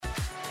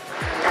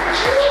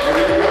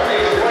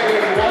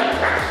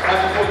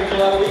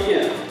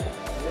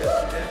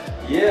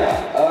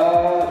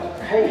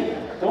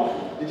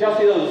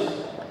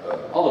see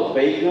all the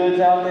baked goods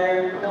out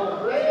there?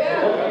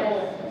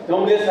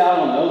 Don't miss out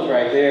on those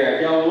right there.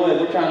 If y'all would,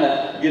 we're trying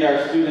to get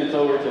our students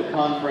over to a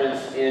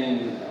conference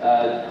in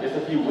just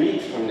a few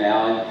weeks from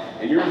now,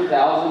 and your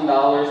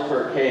 $1,000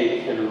 per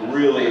cake can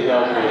really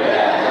help with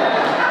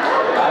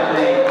that. I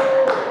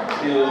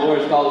think the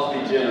Lord's called us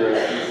to be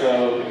generous, and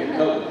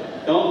so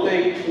don't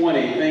think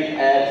 20, think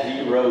add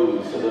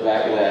zeros to the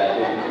back of that,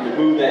 and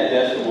move that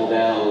decimal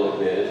down a little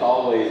bit. It's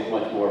always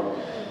much more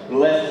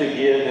less to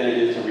give than it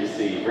is to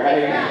receive,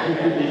 right?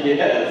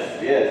 Yes.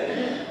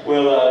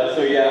 Well,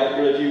 so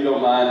yeah, if you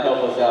don't mind,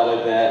 help us out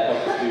with that,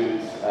 help the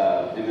students,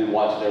 and then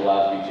watch their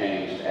lives be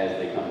changed as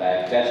they come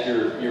back. That's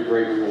your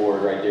great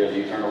reward right there,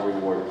 the eternal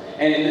reward.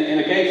 And in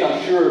the cakes,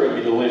 I'm sure it'll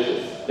be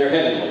delicious. They're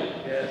heavenly,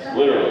 yes.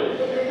 Literally.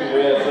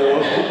 Yeah,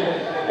 so,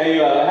 hey,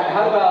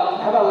 how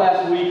about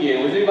last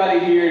weekend? Was anybody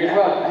here?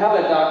 How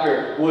about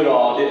Dr.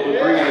 Woodall did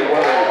bring in the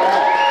word?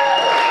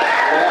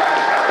 Yeah.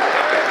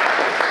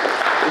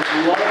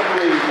 It's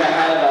lovely to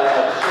have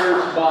a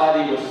church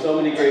body with so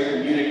many great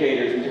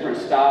communicators and different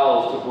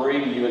styles to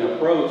bring you an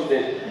approach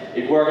that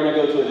if we're going to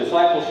go to a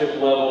discipleship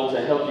level to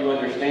help you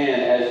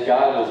understand, as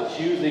God was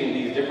choosing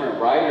these different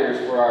writers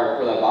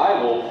for the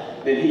Bible,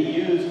 then He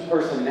used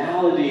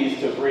personalities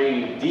to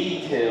bring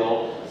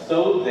detail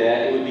so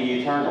that it would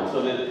be eternal,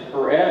 so that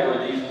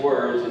forever these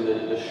words and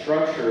the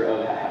structure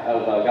of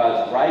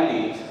God's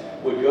writings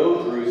would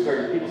go through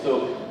certain people.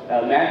 So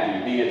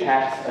Matthew being a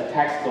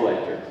tax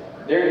collector.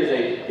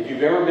 If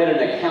you've ever met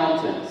an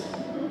accountant,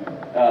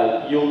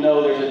 you'll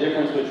know there's a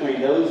difference between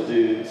those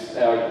dudes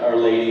or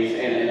ladies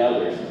and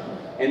others.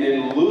 And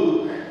then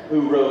Luke,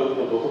 who wrote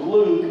the book of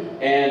Luke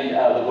and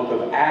the book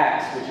of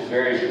Acts, which is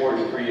very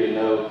important for you to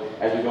know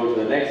as we go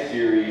to the next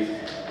series,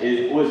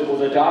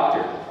 was a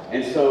doctor.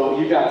 And so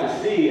you got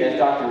to see, as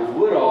Dr.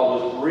 Woodall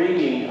was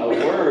bringing a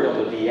word on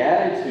the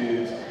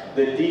Beatitudes,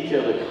 the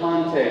detail, the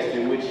context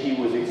in which he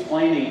was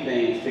explaining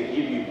things to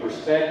give you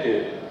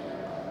perspective.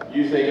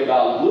 You think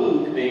about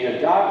Luke being a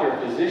doctor,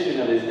 physician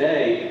of his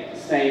day,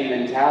 same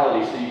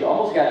mentality. So you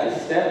almost got to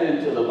step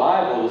into the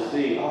Bible to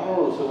see,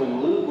 so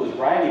when Luke was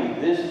writing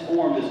this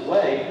form, this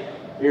way,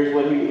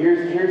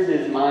 here's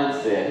his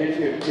mindset,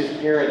 here's his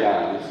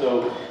paradigm. And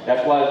so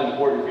that's why it's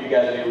important for you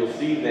guys to be able to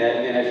see that.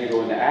 And then as you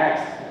go into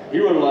Acts, he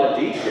wrote a lot of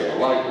detail, a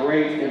lot of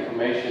great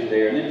information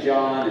there. And then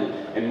John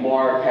and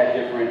Mark had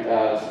different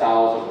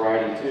styles of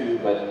writing too,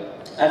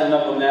 but that's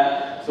enough on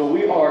that. So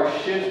we are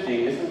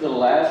shifting. This is the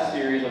last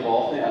series of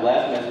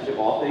last message of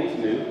All Things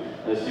New,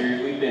 the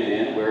series we've been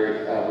in,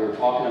 where we're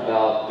talking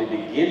about the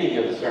beginning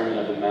of the Sermon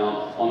on the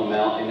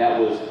Mount, and that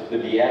was the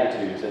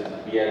Beatitudes. That's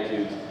the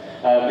Beatitudes.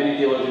 Many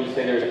theologians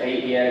say there's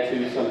 8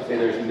 Beatitudes. Some say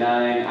there's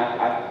 9.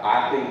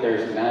 I think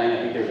there's 9. I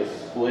think there's a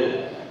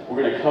split.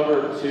 We're going to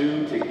cover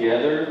 2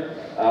 together.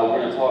 We're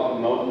going to talk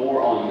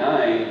more on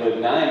 9, but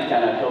 9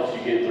 kind of helps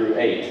you get through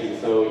 8, and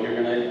so you're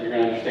going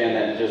to understand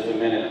that in just a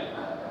minute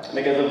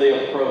because of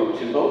the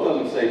approach. And both of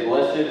them say,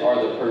 "Blessed are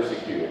the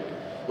persecuted."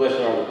 Blessed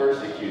are the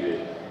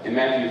persecuted. In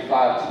Matthew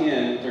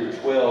 5:10 through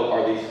 12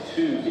 are these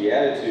 2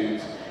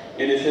 Beatitudes,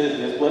 and it says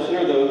this: "Blessed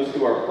are those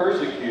who are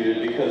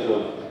persecuted because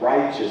of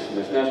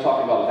righteousness." Now it's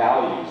talking about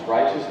values.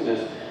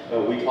 Righteousness.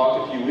 We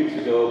talked a few weeks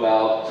ago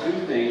about 2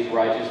 things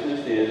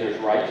righteousness is. There's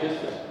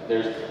righteousness.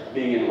 There's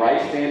being in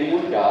right standing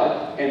with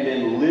God, and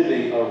then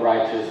living a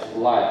righteous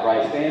life.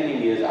 Right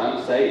standing is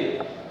I'm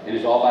saved, and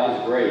it's all by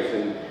His grace.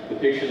 And the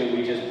picture that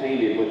we just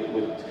painted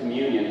with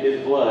communion,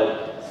 His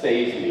blood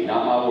saves me,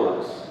 not my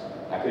works.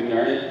 I couldn't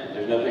earn it.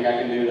 There's nothing I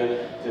can do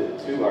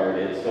to earn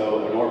it,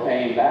 nor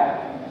paying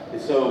back. And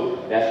so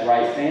that's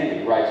right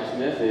standing.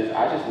 Righteousness is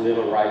I just live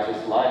a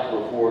righteous life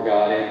before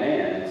God and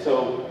man. And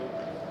so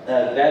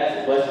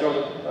that's blessed are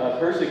the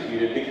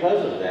persecuted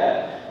because of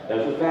that.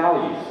 Those are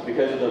values,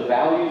 because of the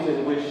values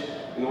in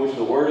which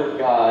the Word of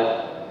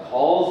God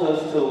calls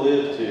us to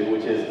live to,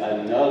 which is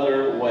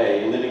another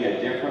way, living a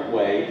different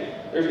way.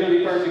 There's going to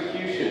be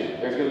persecution.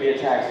 There's going to be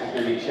attacks. There's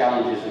going to be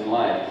challenges in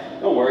life.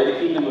 Don't worry, the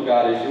kingdom of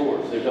God is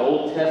yours. There's the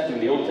Old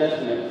Testament. In the Old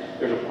Testament,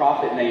 there's a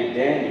prophet named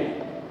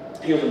Daniel.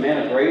 He was a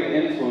man of great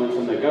influence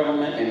in the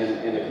government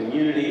and in the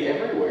community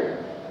everywhere.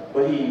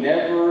 But he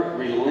never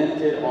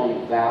relented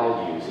on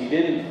values. He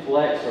didn't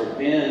flex or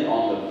bend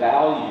on the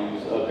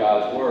values of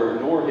God's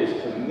Word, nor his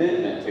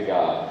commitment to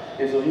God.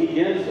 And so he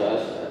gives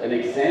us an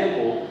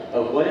example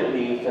of what it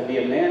means to be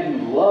a man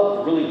who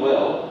loved really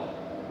well,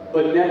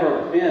 but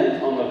never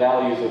bent on the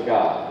values of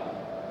God.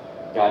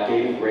 God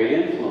gave him great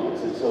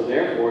influence, and so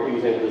therefore he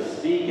was able to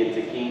speak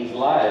into kings'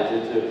 lives,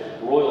 into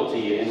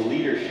royalty and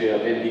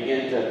leadership, and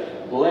begin to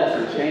bless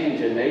and change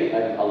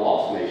a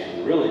lost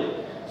nation, really.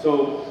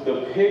 So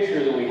the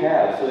picture that we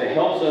have, so that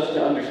helps us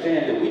to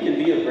understand that we can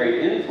be of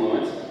great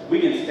influence. We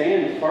can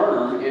stand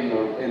firm in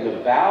the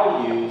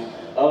values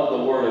of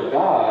the Word of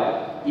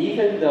God,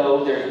 even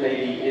though there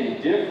may be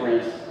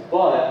indifference,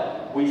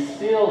 but we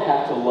still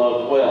have to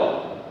love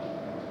well.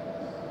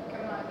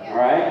 All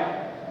right?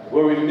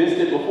 Where we missed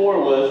it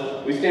before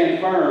was we stand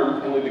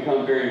firm and we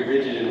become very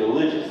rigid and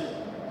religious.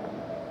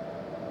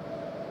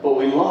 but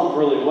we love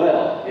really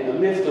well. In the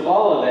midst of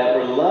all of that,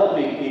 we're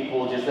loving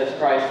people just as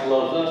Christ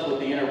loves us with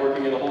the inner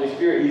working of the Holy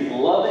Spirit. He's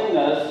loving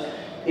us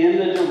in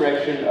the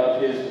direction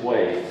of His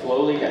way.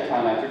 Slowly,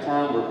 time after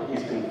time,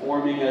 He's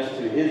conforming us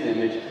to His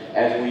image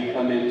as we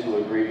come into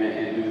agreement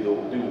and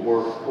do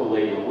work,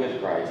 co-labor with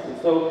Christ. And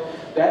so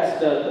that's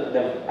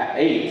the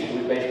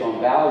 8, based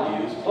on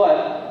values.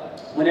 But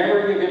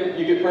whenever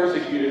you get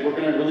persecuted, we're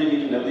going to really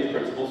need to know these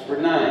principles for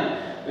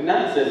 9. The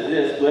 9 says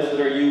this: blessed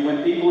are you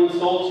when people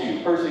insult you,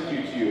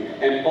 persecute you,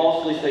 and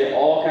falsely say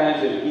all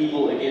kinds of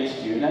evil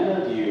against you.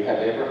 None of you have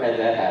ever had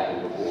that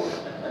happen before.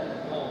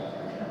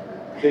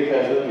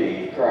 Because of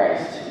me,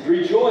 Christ.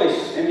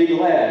 Rejoice and be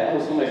glad.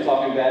 Oh, somebody's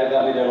talking bad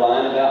about me. They're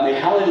lying about me.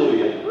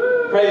 Hallelujah.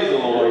 Woo. Praise the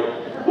Lord.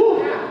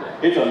 Woo.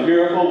 It's a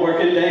miracle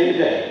working day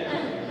today.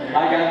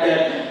 I got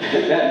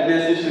that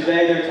message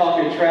today. They're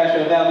talking trash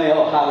about me.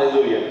 Oh,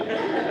 hallelujah.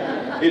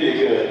 Isn't it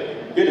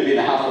good? Good to be in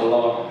the house of the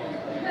Lord.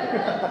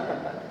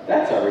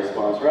 That's our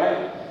response,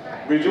 right?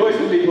 Rejoice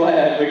and be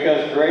glad,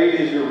 because great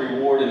is your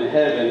reward in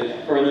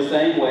heaven, for in the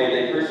same way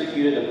they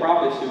persecuted the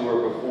prophets who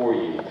were before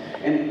you.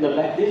 And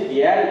this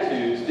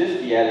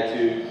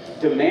beatitude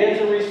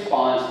demands a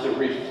response that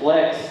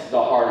reflects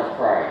the heart of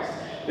Christ.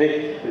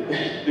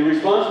 The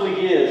response we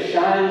give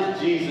shines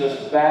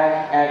Jesus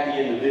back at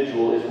the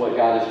individual is what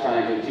God is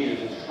trying to do.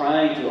 Jesus is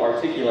trying to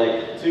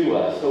articulate to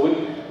us. So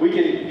we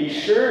can be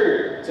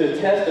sure to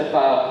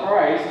testify of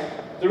Christ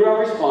through our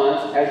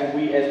response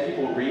as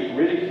people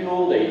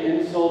ridicule, they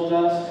insult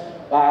us.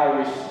 By our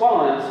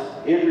response,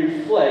 it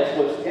reflects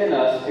what's in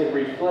us.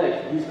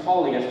 He's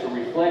calling us to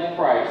reflect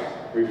Christ,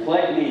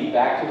 reflect me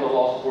back to the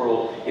lost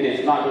world, and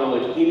it's not going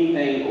to look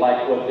anything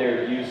like what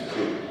they're used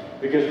to,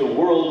 because the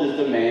world is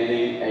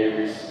demanding a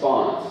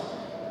response.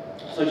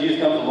 So Jesus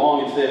comes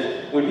along and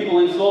says, when people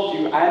insult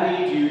you, I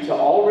need you to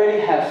already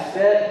have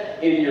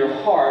set in your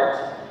heart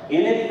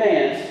in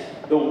advance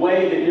the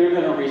way that you're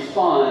going to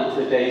respond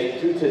to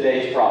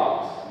today's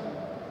problems.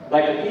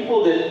 Like the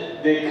people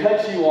that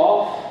cut you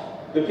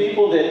off, the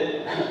people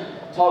that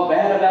talk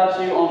bad about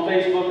you on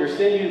Facebook or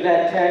send you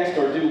that text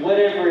or do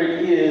whatever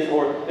it is,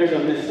 or there's a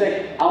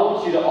mistake, I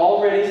want you to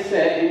already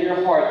set in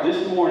your heart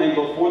this morning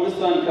before the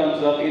sun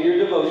comes up in your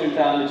devotion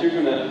time that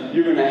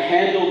you're going to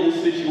handle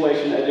this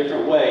situation a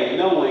different way,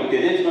 knowing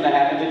that it's going to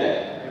happen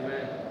today.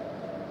 Amen.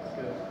 That's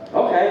good.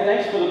 Okay,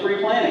 thanks for the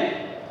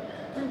pre-planning.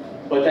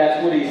 But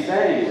that's what he's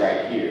saying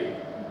right here.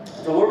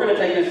 So we're going to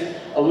take this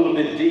a little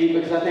bit deep,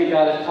 because I think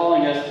God is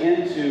calling us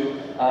into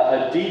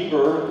a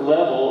deeper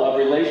level of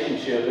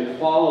relationship and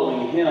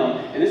following Him.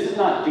 And this is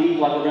not deep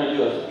like we're going to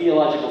do a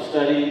theological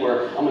study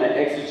where I'm going to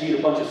exegete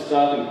a bunch of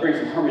stuff and bring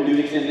some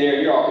hermeneutics in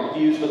there. You're all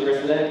confused for the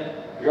rest of the day.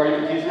 You're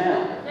already confused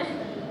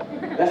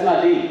now. That's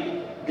not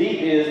deep.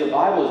 Deep is the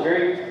Bible is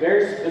very,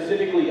 very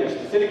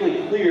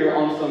specifically clear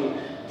on some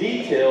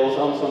details,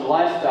 on some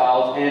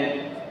lifestyles,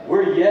 and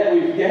we've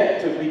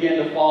yet to begin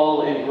to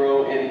follow and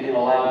grow and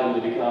allow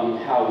them to become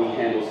how we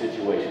handle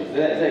situations. Is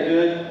that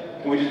good?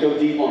 Can we just go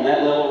deep on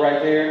that level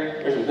right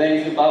there? There's some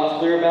things the Bible's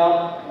clear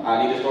about.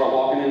 I need to start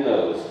walking in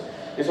those.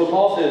 And so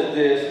Paul says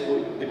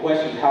this, the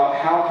question is,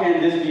 how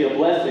can this be a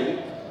blessing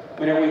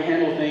whenever we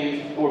handle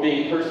things or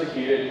being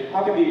persecuted?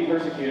 How can being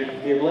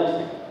persecuted be a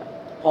blessing?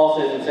 Paul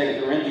says in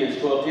 2 Corinthians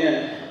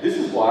 12:10, this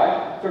is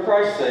why, for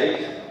Christ's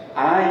sake,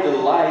 I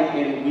delight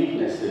in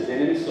weaknesses,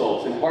 in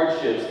insults, in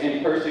hardships,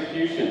 in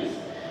persecutions,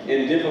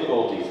 in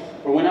difficulties.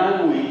 For when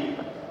I'm weak,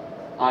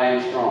 I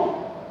am strong.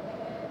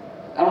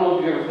 I don't know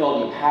if you've ever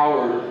felt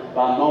empowered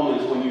by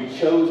moments when you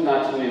chose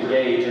not to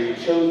engage or you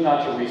chose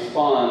not to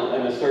respond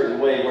in a certain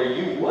way where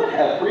you would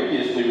have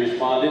previously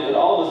responded, but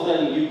all of a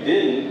sudden you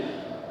didn't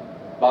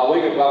by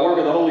work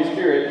of the Holy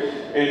Spirit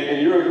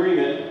and your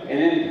agreement, and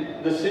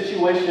then the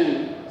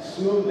situation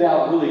smoothed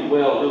out really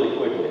well, really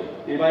quickly.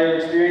 Anybody ever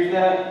experienced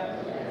that?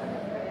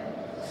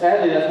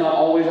 Sadly, that's not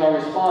always our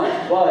response,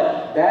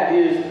 but that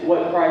is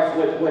what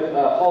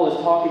Paul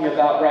is talking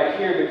about right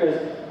here. Because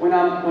when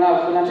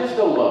I just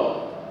go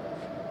low,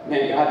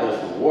 man, God does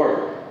some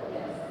work,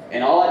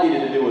 and all I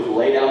needed to do was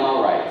lay down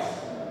my rights.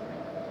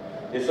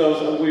 And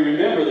so we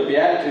remember the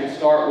Beatitudes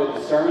start with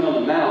the Sermon on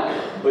the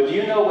Mount, but do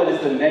you know what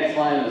is the next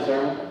line of the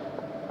sermon?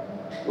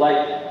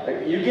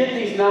 Like you get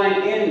these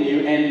 9 in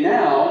you, and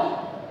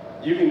now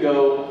you can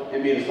go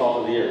and be the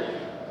salt of the earth.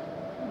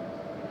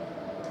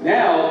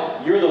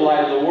 Now, you're the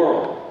light of the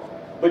world.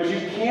 But you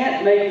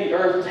can't make the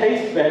earth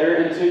taste better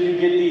until you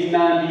get these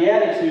 9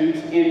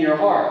 Beatitudes in your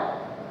heart.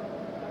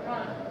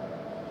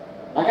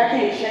 Like, I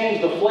can't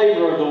change the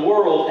flavor of the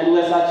world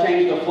unless I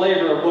change the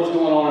flavor of what's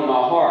going on in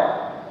my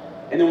heart.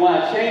 And then when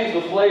I change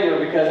the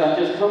flavor, because I'm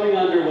just coming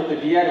under what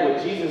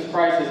Jesus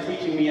Christ is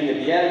teaching me in the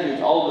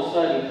Beatitudes, all of a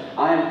sudden,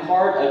 I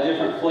impart a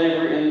different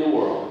flavor in the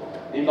world.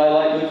 Anybody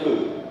like good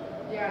food?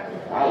 Yeah.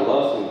 I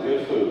love some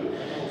good food.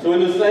 So in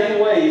the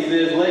same way, he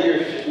says, let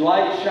your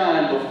light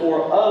shine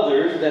before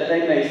others that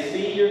they may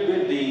see your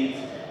good deeds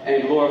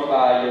and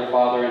glorify your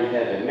Father in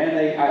heaven. Man,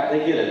 they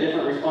get a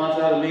different response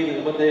out of me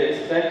than what they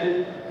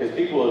expected, because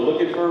people are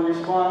looking for a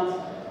response.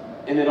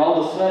 And then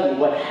all of a sudden,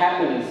 what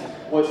happens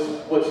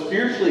what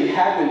spiritually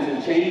happens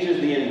and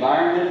changes the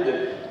environment,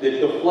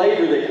 the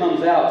flavor that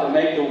comes out to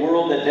make the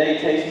world that day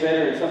taste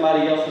better in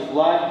somebody else's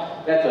life,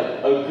 that's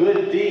a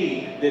good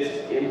deed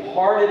that's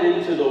imparted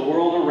into the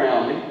world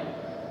around me,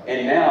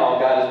 and now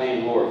God is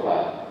being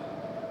glorified.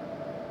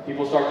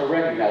 People start to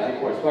recognize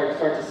it, or start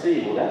to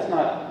see, well, that's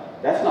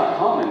not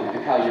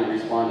common how you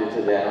responded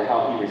to that, or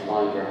how he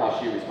responded, or how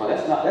she responded.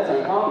 That's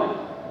uncommon.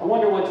 I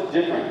wonder what's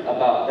different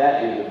about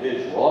that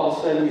individual. All of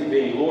a sudden he's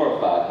being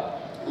glorified.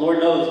 Lord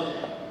knows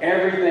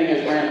everything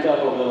has ramped up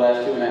over the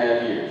last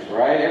 2.5 years,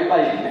 right?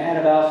 Everybody's mad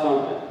about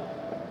something.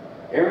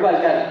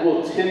 Everybody's got a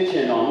little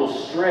tension on, a little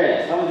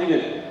stress. I was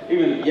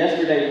even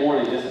yesterday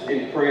morning just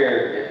in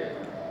prayer,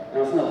 and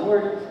I was saying,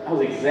 Lord, I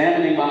was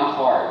examining my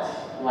heart.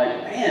 I'm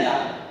like,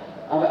 man,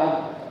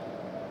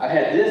 I've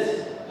had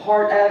this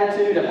heart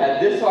attitude, I've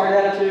had this heart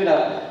attitude,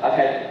 I've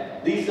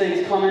had these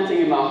things commenting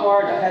in my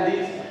heart, I've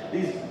had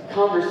these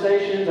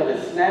conversations, I've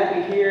been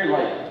snapping here, and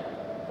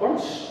like,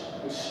 Lord,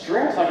 I'm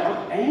stressed, like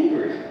I'm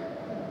angry.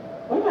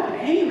 What am I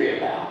angry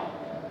about?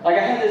 Like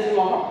I had this in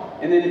my heart,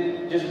 and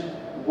then just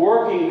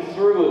working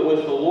through it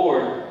with the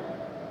Lord.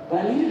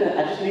 But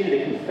I just needed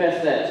to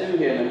confess that to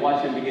him and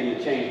watch him begin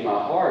to change my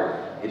heart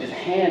and just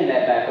hand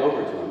that back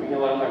over to him. You know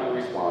what? I'm not going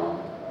to respond.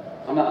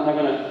 I'm not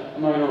going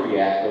to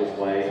react those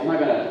ways. I'm not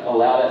going to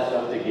allow that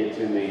stuff to get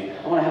to me.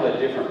 I want to have a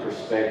different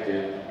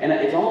perspective. And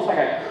it's almost like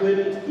I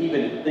couldn't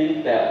even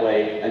think that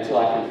way until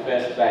I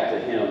confessed back to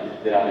him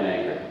that I've been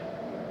angry.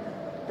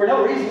 For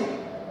no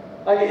reason.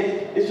 Like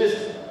it's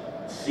just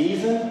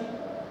season.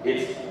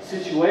 It's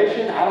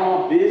situation. I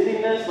don't know,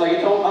 busyness. Like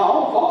it's all my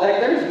own fault. Like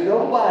there's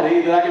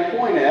nobody that I can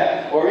point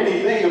at or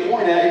anything to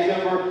point at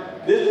except for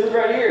this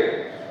right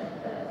here.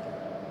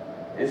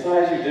 And so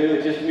as you do,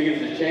 it just begins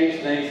to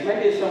change things.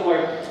 Maybe it's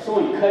somewhere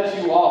someone cuts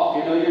you off.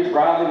 You know, you're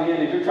driving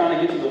in and you're trying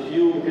to get to the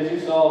fuel because you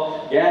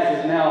saw gas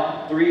is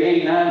now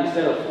 $3.89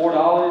 instead of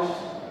 $4.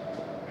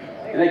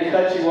 And they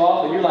cut you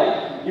off, and you're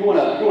like, you want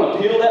to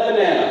peel that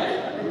banana.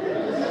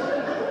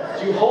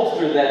 You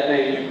holster that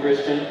thing, you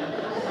Christian.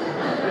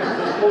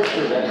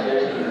 Holster that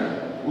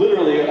thing.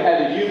 Literally, I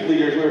had the youth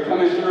leaders. We were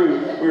coming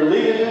through. We were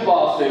leaving New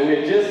Boston. We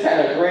had just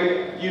had a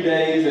great few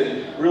days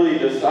and really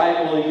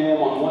discipling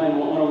him on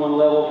one-on-one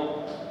level.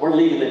 We're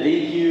leaving the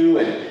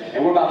DQ,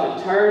 and we're about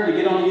to turn to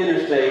get on the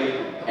interstate,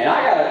 and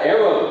I got an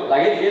arrow.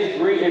 Like, it's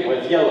green.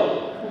 It's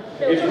yellow.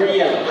 It's green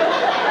yellow.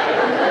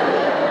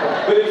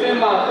 But it's in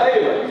my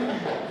favor.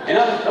 And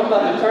I'm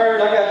about to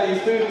turn. I got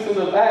these students in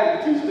the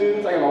back, 2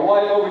 students. I got my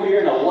wife over here,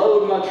 and a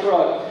load in my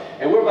truck.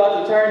 And we're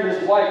about to turn.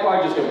 This white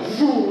car just goes,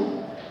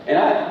 zoom. And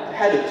I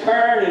had to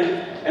turn,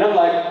 and I'm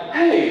like,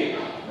 hey.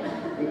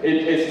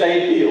 It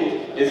stayed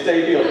peeled. It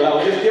stayed peeled. But I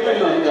was just giving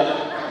them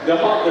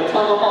the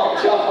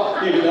tomahawk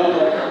chop, you know.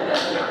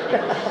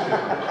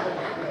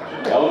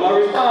 That was my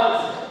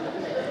response.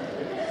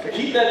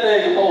 Keep that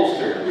thing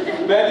holstered.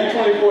 Matthew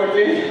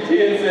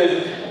 24:10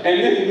 says, and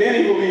then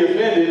many will be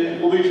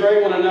offended, will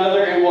betray one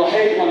another, and will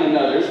hate one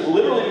another. This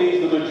literally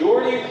means the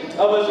majority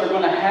of us are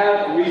going to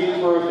have a reason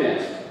for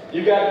offense.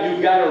 You've got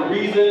a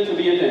reason to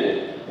be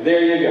offended.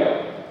 There you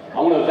go. I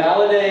want to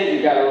validate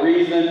you've got a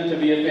reason to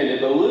be offended.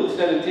 But Luke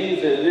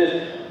 17 says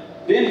this,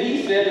 then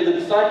he said to the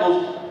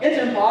disciples, it's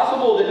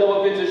impossible that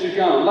no offenses should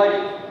come. Like,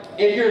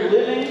 if you're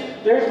living,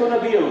 there's going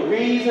to be a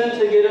reason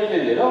to get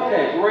offended.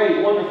 Okay,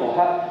 great, wonderful.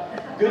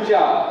 Good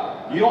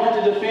job. You don't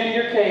have to defend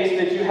your case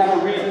that you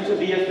have a reason to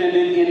be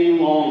offended any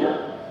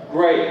longer.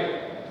 Great.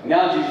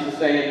 Now Jesus is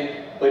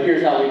saying, but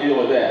here's how we deal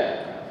with that.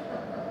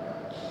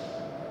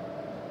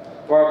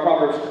 For our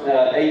Proverbs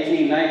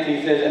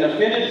 18:19 says, an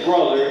offended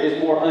brother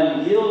is more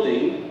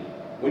unyielding.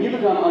 When you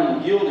become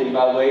unyielding,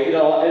 by the way,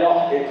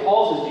 it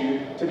causes you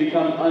to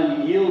become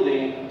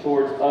unyielding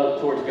towards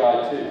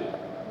God too.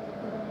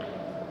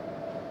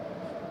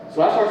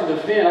 So I start to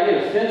defend. I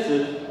get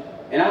offensive.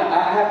 And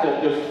I have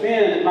to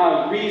defend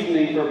my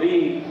reasoning for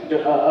being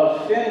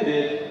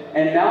offended,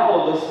 and now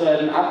all of a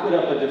sudden I put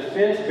up a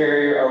defense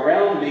barrier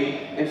around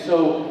me, and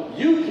so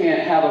you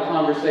can't have a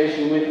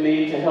conversation with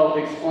me to help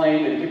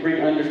explain and to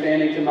bring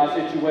understanding to my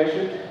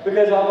situation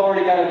because I've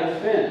already got a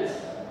defense.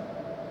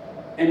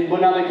 And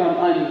when I become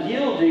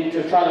unyielding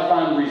to try to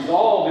find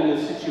resolve in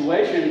the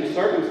situation, the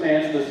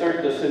circumstance,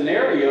 the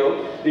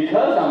scenario,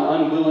 because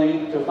I'm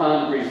unwilling to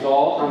find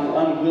resolve, I'm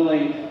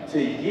unwilling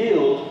to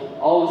yield,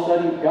 all of a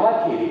sudden,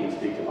 God can't even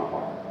speak to my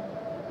heart.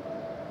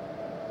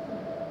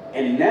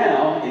 And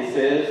now, it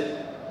says,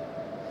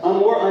 I'm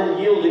more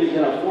unyielding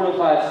than a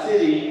fortified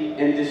city,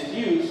 and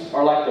disputes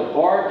are like the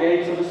barred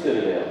gates of a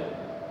citadel.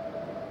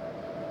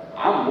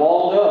 I'm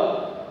walled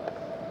up,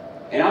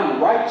 and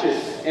I'm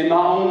righteous in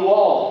my own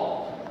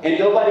wall, and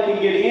nobody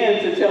can get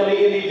in to tell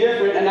me any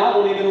different, and I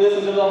won't even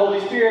listen to the Holy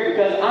Spirit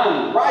because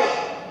I'm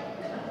right.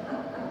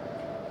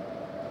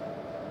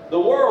 The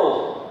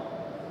world.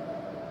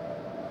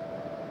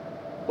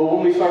 But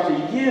when we start to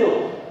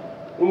yield,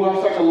 when we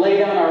start to lay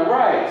down our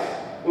rights,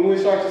 when we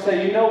start to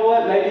say, you know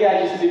what, maybe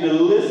I just need to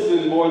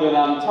listen more than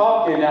I'm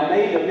talking. I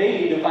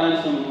may need to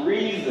find some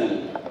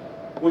reason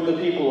with the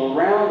people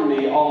around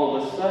me, all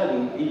of a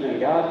sudden, even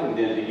God can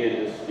then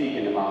begin to speak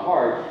into my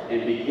heart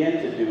and begin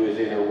to do his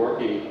inner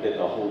working that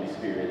the Holy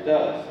Spirit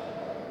does.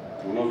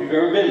 I don't know if you've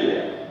ever been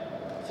there.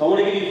 So I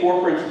want to give you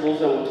 4 principles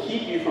that will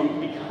keep you from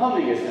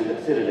becoming a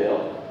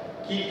citadel,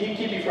 keep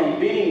you from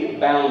being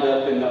bound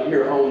up in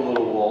your own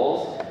little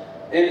walls,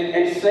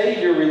 and save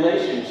your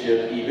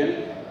relationship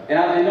even.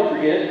 And don't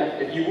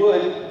forget, if you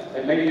would,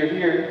 and maybe you're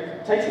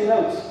here, take some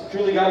notes.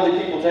 Truly godly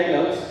people take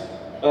notes.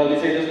 Let me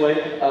say it this way.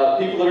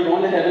 People that are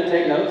going to heaven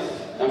take notes.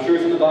 I'm sure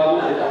it's in the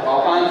Bible.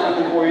 I'll find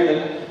something for you,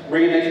 then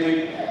bring it next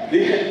week.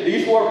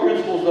 These 4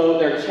 principles, though,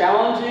 they're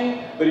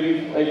challenging, but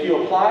if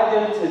you apply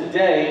them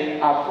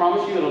today, I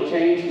promise you it'll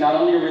change not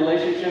only your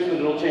relationships, but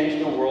it'll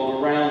change the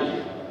world around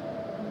you.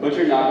 But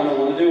you're not going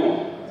to want to do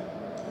them.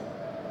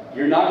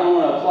 You're not going to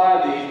want to apply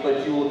these,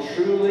 but you will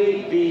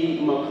truly be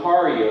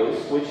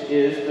makarios, which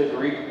is the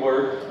Greek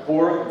word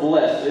for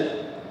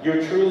blessed.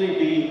 You'll truly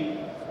be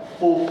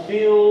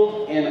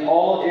fulfilled in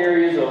all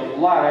areas of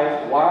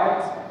life.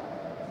 Why?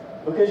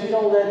 Because you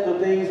don't let the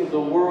things of the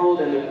world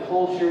and the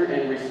culture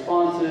and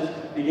responses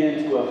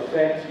begin to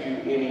affect you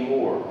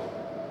anymore.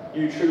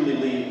 You truly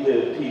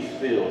live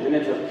peace-filled. And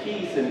it's a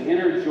peace and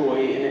inner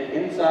joy, and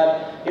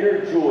an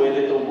inner joy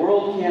that the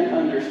world can't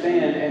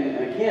understand.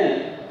 And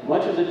again,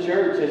 much of the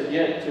church has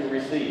yet to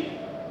receive,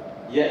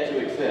 yet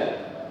to accept.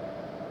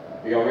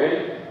 Are y'all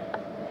ready?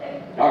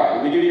 All right,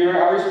 let me give you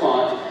our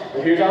response.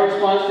 Here's our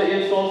response to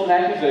insults and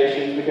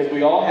accusations, because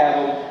we all have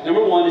them.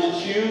 Number 1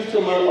 is choose to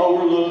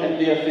overlook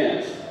the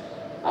offense.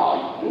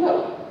 Oh,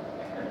 no.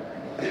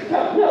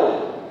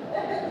 No.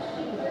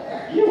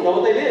 You don't know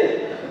what they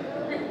did.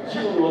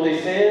 You don't know what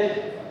they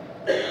said.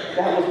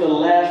 That was the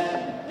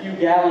last few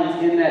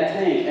gallons in that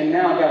tank, and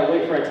now I've got to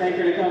wait for a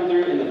tanker to come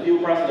through, and the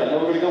fuel prices I know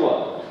are going to go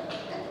up.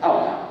 Oh,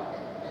 no.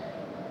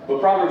 But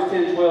Proverbs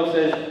 10:12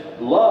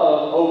 says,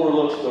 love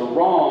overlooks the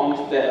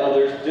wrongs that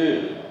others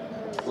do.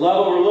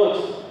 Love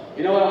overlooks.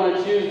 You know what? I'm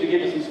going to choose to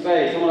give it some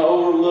space. I'm going to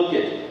overlook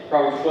it.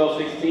 Proverbs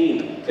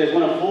 12:16 says,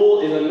 when a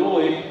fool is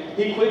annoyed,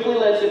 he quickly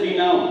lets it be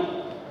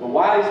known. But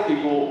wise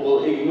people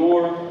will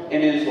ignore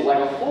an insult. Like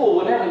a fool,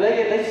 whenever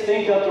they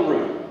stink up the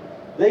room.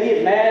 They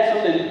get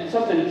mad,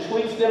 something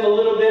tweaks them a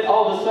little bit,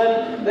 all of a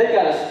sudden, they've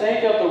got to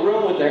stink up the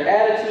room with their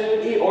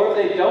attitude, or if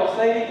they don't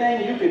say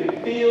anything, you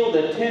can feel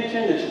the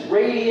tension that's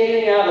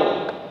radiating out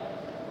of them.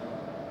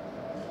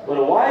 But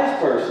a wise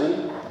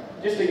person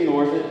just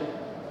ignores it.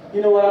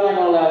 You know what, I'm not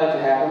going to allow that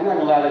to happen. I'm not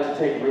going to allow that to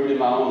take root in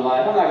my own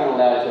life. I'm not going to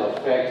allow it to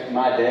affect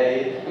my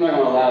day. I'm not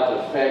going to allow it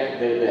to affect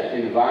the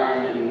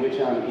environment in which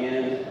I'm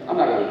in. I'm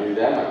not going to do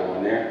that. I'm not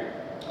going there.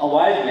 A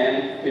wise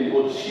man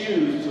will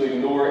choose to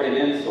ignore an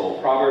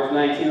insult. Proverbs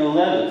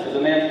 19:11 says,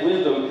 a man's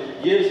wisdom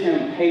gives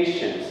him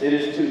patience. It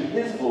is to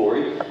his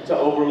glory to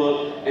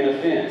overlook an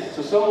offense.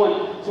 So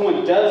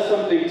someone does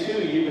something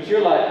to you, but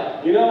you're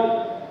like, you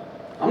know,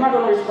 I'm not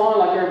going to respond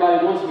like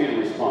everybody wants me to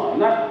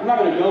respond. I'm not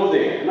going to go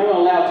there. I'm not going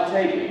to allow it to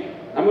take me.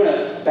 I'm going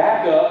to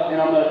back up,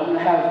 and I'm going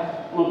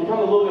to become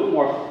a little bit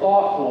more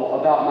thoughtful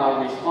about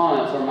my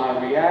response or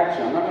my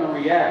reaction. I'm not going to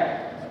react.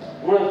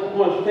 I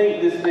want to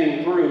think this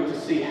thing through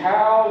to see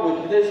how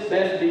would this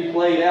best be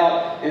played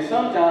out. And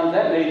sometimes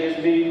that may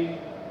just be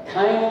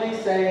kindly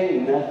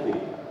saying nothing.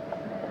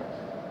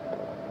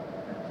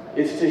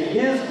 It's to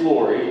his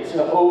glory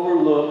to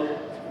overlook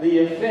the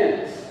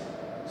offense.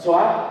 So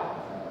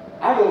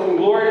I go from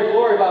glory to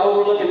glory by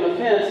overlooking the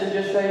offense and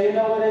just say, you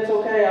know what, it's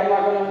okay. I'm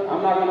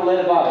not gonna let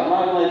it bother. I'm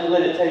not gonna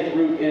let it take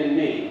root in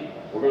me.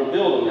 We're gonna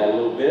build on that a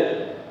little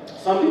bit.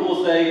 Some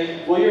people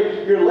say, well,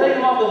 you're letting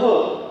him off the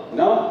hook.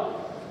 No.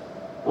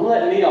 I'm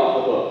letting me off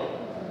the hook.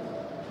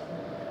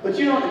 But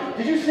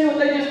did you see what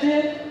they just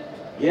did?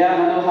 Yeah, I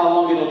know how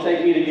long it'll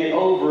take me to get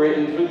over it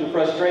and through the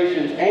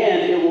frustrations,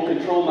 and it will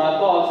control my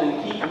thoughts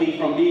and keep me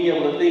from being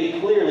able to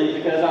think clearly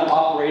because I'm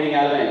operating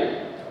out of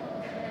anger.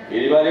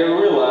 Anybody ever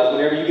realize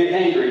whenever you get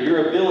angry,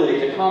 your ability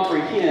to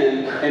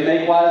comprehend and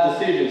make wise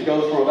decisions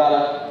goes from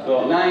about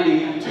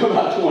 90 to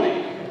about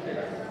 20.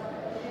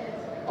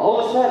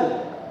 All of a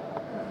sudden.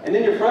 And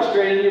then you're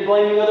frustrated and you're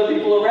blaming other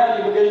people around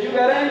you because you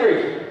got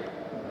angry.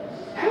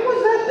 How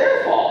was that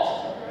their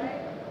fault?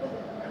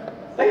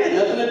 They had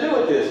nothing to do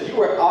with this. You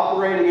were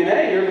operating in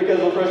anger because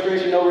of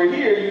frustration over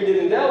here you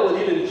didn't deal with.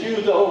 You didn't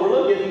choose to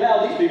overlook it, and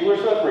now these people are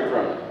suffering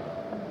from it.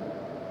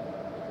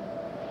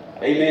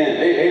 Amen.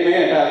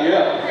 Amen, Pastor.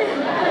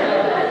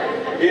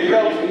 Yeah. It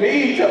helps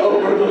me to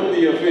overlook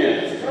the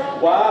offense.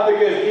 Why?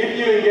 Because if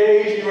you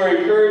engage, you are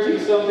encouraging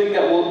something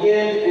that will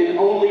end in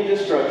only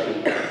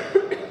destruction.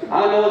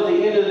 I know that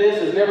the end of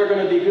this is never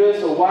going to be good,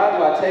 so why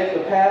do I take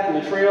the path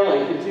and the trail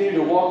and continue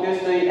to walk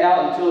this thing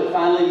out until it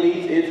finally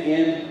meets its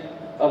end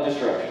of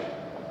destruction?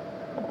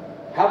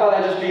 How about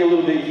I just be a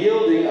little bit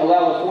yielding,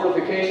 allow the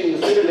fortification,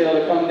 the citadel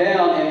to come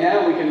down, and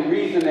now we can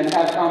reason and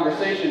have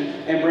conversation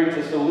and bring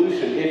to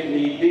solution if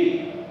need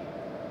be.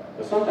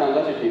 But sometimes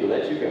I just need to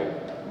let you go.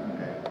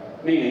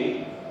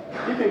 Meaning,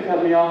 you can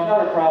cut me off,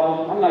 not a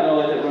problem. I'm not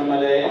going to let that ruin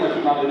my day. I'm going to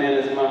keep my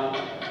bananas in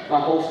my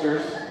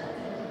holsters.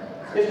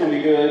 It's going to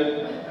be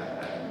good.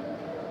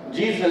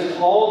 Jesus has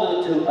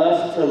called to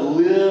us to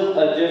live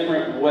a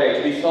different way,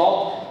 to be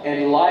salt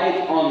and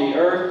light on the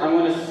earth. I'm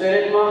going to set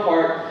it in my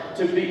heart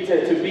to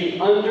be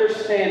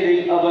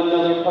understanding of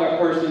another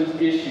person's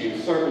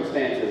issues,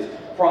 circumstances,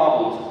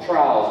 problems,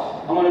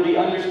 trials. I'm going to be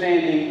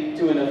understanding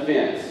to an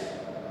offense.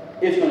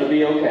 It's going to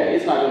be okay.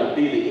 It's not going to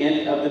be the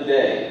end of the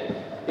day.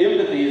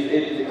 Empathy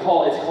it's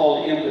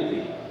called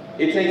empathy.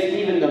 It takes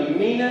even the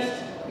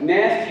meanest,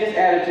 nastiest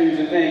attitudes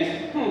and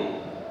thinks,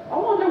 I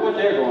wonder what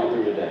they're going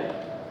through today.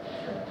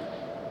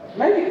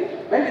 Maybe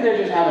they're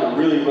just having a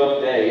really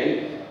rough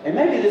day, and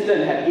maybe this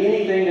doesn't have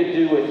anything to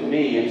do with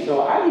me, and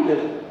so I need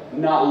to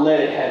not let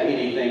it have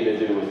anything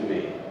to do with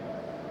me.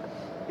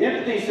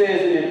 Empathy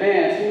says in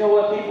advance, you know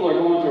what? People are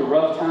going through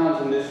rough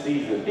times in this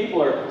season.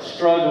 People are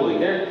struggling.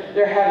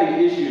 They're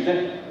having issues.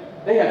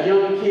 They have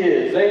young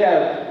kids. They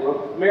have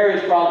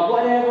marriage problems.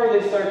 Whatever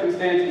the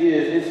circumstance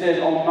is, it says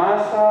on my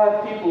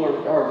side, people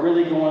are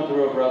really going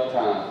through a rough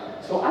time.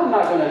 So I'm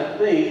not going to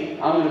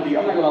think, I'm not going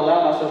to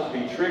allow myself to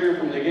be triggered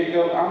from the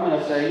get-go. I'm going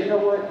to say, you know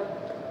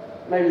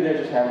what? Maybe they're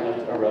just having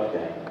a rough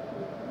day.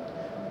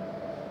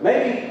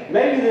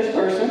 Maybe this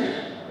person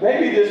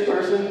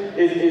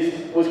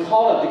was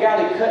caught up. The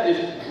guy that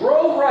just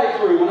drove right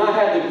through when I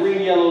had the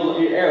green, yellow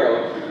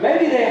arrow.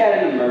 Maybe they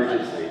had an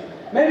emergency.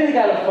 Maybe they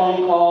got a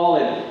phone call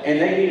and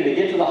they needed to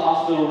get to the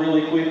hospital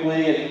really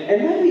quickly.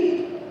 And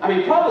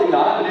maybe, probably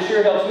not, but it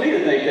sure helps me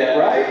to think that,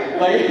 right?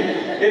 Like,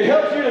 it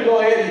helps you to go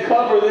ahead and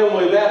cover them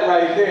with that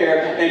right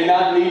there and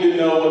not need to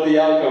know what the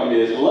outcome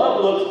is.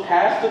 Love looks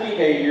past the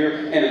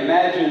behavior and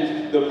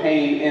imagines the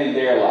pain in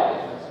their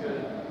life.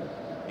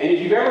 And if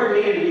you've ever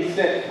needed to be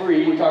set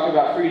free, we talked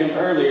about freedom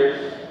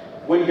earlier,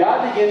 when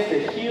God begins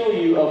to heal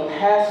you of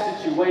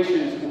past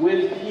situations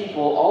with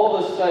people, all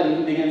of a sudden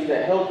He begins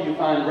to help you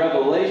find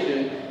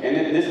revelation, and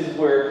then this is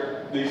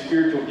where the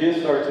spiritual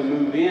gifts start to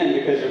move in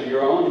because of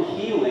your own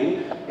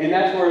healing, and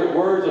that's where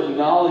words of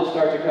knowledge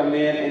start to come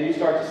in, and you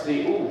start to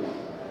see, ooh,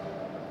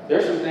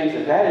 there's some things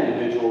that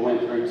individual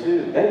went through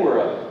too. They were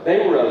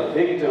a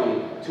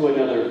victim to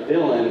another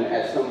villain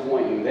at some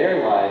point in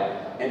their life,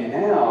 and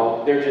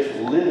now they're just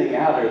living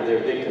out of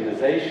their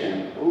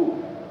victimization.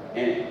 Ooh,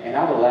 and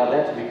I've allowed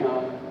that to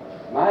become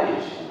my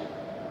issue.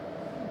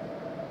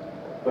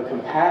 But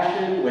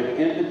compassion with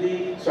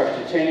empathy starts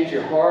to change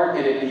your heart,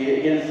 and it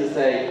begins to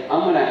say,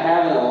 I'm going to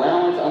have an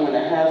allowance, I'm going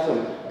to have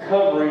some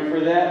covering for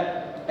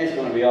that. It's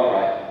going to be all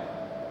right.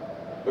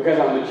 Because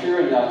I'm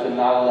mature enough to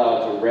not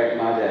allow it to wreck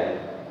my day.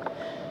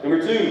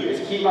 Number 2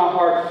 is keep my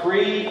heart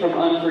free from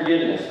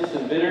unforgiveness.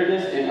 Listen,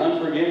 bitterness and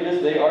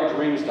unforgiveness, they are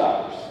dream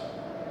stoppers.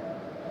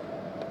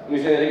 Let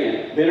me say that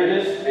again.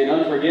 Bitterness and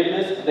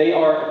unforgiveness, they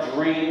are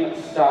dream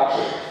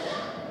stoppers.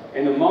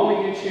 And the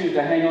moment you choose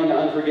to hang on to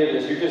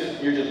unforgiveness,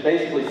 you're just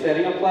basically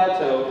setting a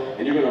plateau,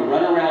 and you're going to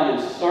run around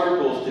in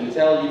circles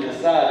until you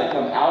decide to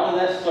come out of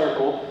that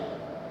circle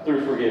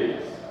through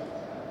forgiveness.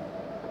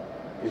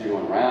 Because you're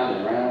going round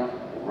and round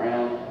and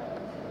round,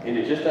 and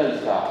it just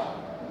doesn't stop.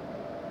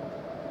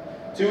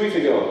 2 weeks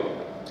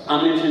ago,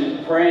 I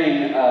mentioned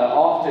praying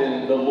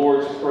often the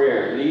Lord's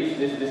Prayer.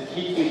 This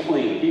keeps me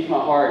clean, keeps my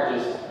heart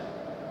just,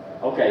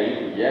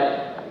 okay,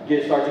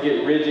 start to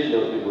get rigid.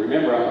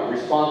 Remember, I'm a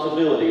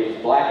responsibility.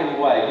 It's black and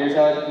white. Here's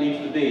how it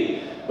needs to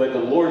be. But the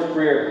Lord's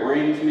Prayer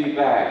brings me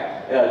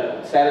back.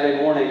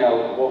 Saturday morning, I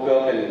woke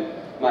up and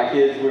my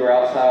kids, we were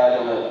outside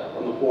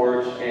on the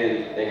porch,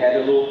 and they had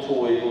their little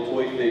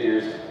toy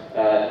figures.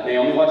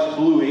 Naomi watched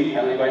Bluey.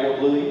 How anybody know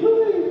Bluey?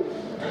 Bluey!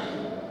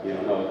 You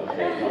don't know?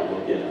 Okay, you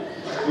don't get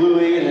it.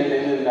 Bluey, and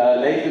then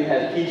Nathan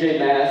has PJ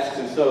Masks,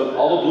 and so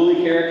all the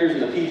Bluey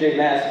characters and the PJ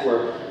Masks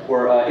were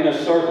in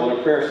a circle, in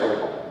a prayer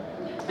circle.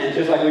 And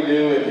just like we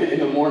do in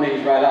the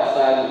mornings right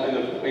outside in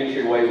the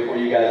entryway before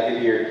you guys get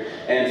here.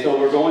 And so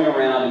we're going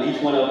around, and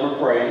each one of them are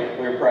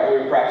praying. We were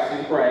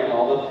practicing praying,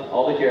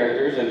 all the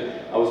characters, and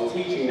I was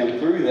teaching them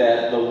through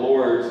that, the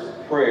Lord's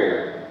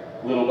Prayer,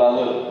 little by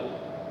little.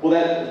 Well,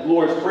 that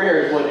Lord's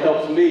Prayer is what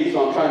helps me,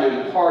 so I'm trying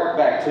to impart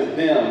back to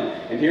them.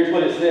 And here's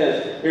what it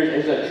says.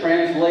 Here's a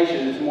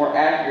translation that's more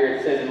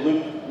accurate. It says in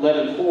Luke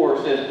 11:4,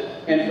 it says,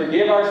 and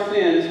forgive our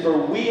sins, for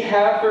we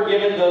have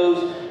forgiven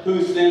those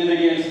who sinned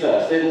against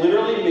us. It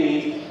literally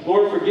means,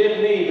 Lord, forgive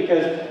me,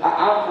 because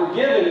I've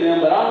forgiven them,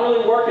 but I'm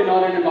really working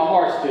on it in my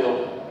heart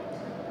still.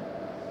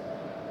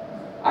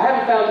 I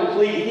haven't found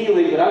complete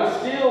healing, but I'm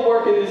still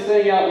working this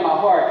thing out in my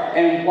heart.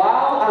 And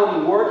while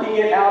I'm working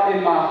it out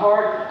in my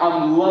heart,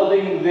 I'm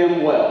loving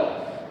them well.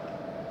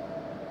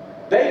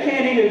 They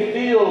can't even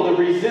feel the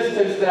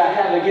resistance that I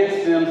have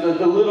against them,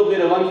 the little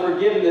bit of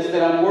unforgiveness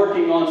that I'm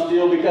working on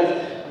still,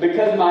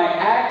 because my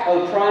act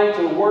of trying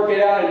to work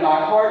it out in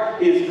my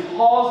heart is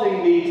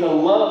causing me to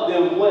love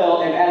them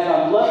well. And as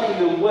I'm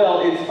loving them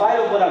well, in spite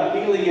of what I'm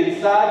feeling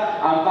inside,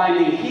 I'm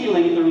finding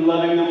healing through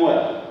loving them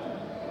well.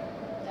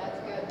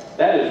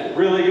 That is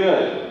really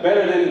good.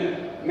 Better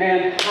than,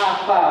 man,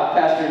 high five,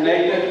 Pastor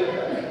Nathan.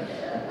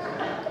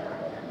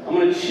 I'm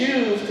going to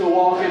choose to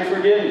walk in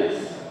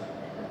forgiveness.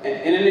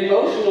 And an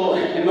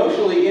emotionally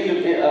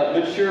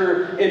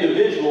mature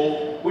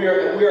individual, we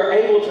are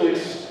able to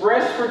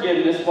express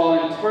forgiveness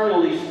while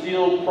internally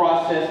still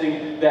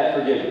processing that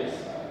forgiveness.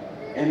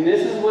 And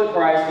this is what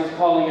Christ is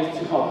calling us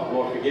to. Oh,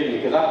 Lord, forgive me,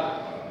 because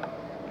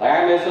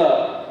I mess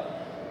up.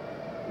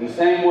 In the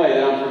same way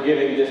that I'm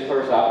forgiving this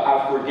person,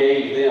 I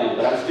forgave them,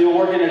 but I'm still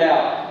working it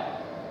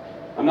out.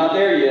 I'm not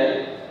there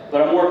yet,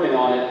 but I'm working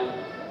on it.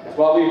 That's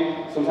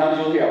why sometimes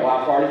you'll hear, well,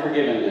 I've already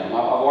forgiven them. I've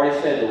already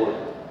said the word.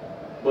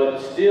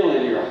 But still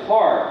in your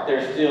heart,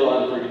 there's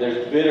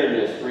there's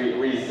bitterness,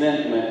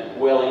 resentment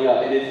welling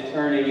up, and it's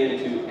turning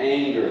into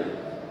anger.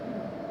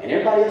 And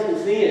everybody else can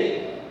see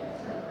it.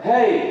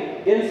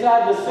 Hey,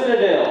 inside the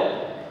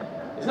citadel,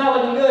 it's not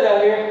looking good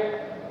out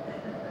here.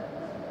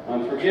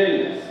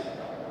 Unforgiveness.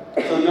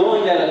 So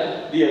knowing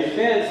that the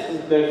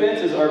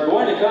offenses are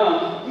going to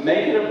come,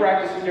 make it a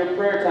practice in your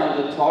prayer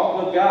time to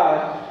talk with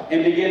God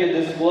and begin to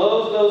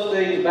disclose those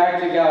things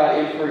back to God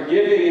and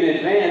forgiving in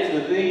advance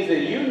the things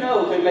that you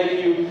know could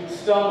make you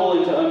stumble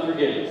into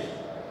unforgiveness.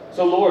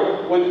 So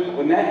Lord,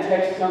 when that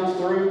text comes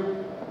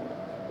through,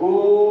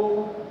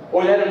 ooh,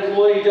 or that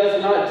employee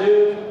does not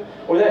do,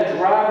 or that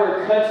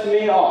driver cuts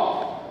me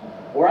off,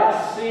 or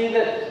I see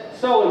that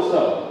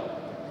so-and-so,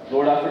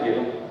 Lord, I forgive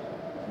him.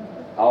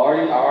 I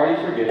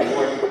already forgive him.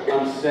 Lord,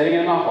 I'm setting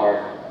in my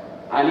heart,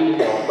 I need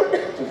help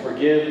to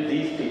forgive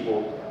these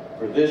people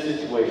for this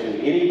situation.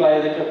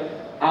 Anybody that comes,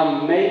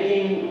 I'm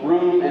making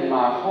room in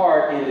my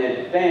heart in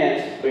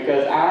advance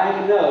because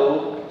I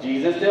know,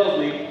 Jesus tells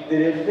me,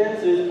 that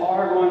offenses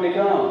are going to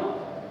come.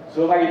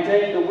 So if I can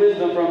take the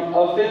wisdom from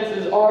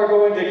offenses are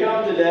going to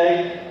come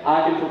today,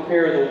 I can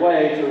prepare the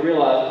way to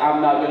realize I'm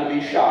not going to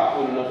be shocked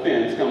when an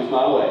offense comes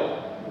my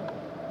way.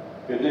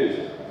 Good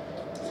news.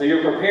 So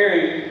you're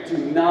preparing to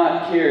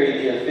not carry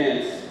the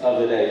offense of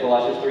the day.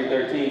 Colossians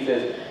 3:13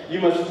 says, you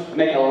must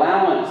make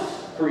allowance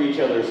for each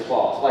other's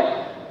faults.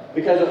 Like,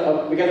 because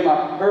of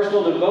my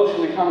personal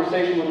devotion and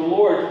conversation with the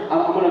Lord,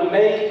 I'm going to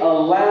make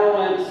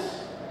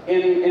allowance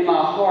in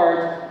my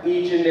heart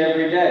each and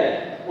every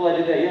day. Well, I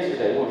did that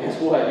yesterday. Well, guess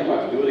what? You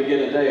might have to do it again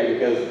today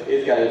because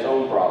it's got its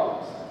own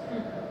problems.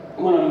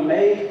 I'm going to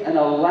make an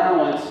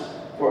allowance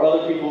for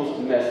other people's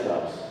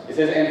mess-ups. It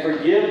says, and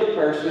forgive the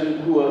person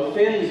who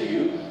offends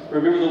you.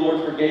 Remember, the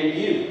Lord forgave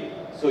you.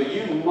 So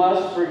you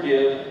must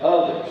forgive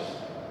others.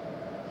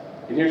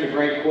 And here's a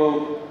great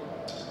quote.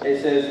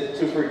 It says,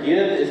 to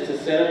forgive is to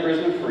set a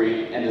prisoner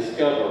free and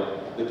discover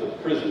that the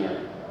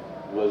prisoner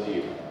was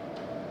you.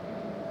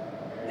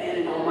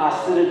 Man, am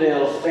I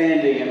citadel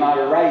standing? Am I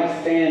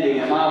right standing?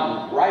 Am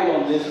I right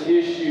on this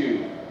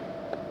issue?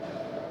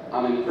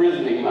 I'm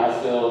imprisoning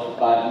myself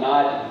by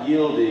not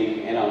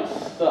yielding, and I'm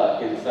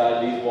stuck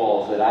inside these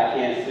walls that I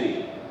can't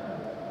see.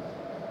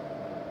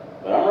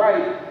 But I'm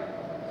right.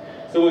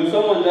 So when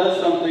someone does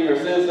something or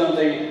says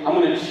something, I'm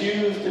going to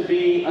choose to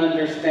be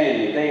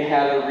understanding. They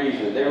had a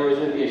reason. There was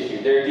an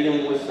issue. They're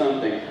dealing with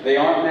something. They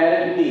aren't mad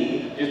at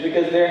me. Just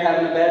because they're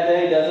having a bad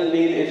day doesn't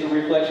mean it's a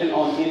reflection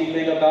on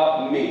anything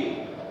about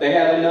me. They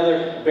have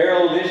another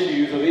barrel of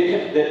issues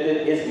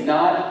that is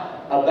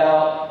not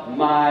about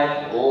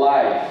my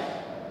life.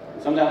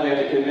 Sometimes we have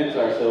to convince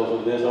ourselves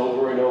of this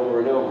over and over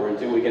and over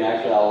until we can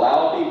actually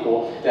allow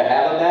people to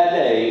have a bad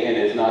day and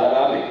it's not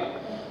about me.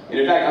 And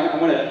in fact, I'm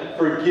going to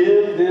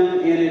forgive them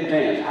in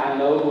advance. I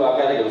know who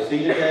I've got to go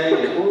see today,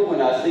 and ooh,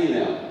 when I see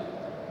them,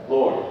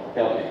 Lord,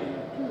 help me.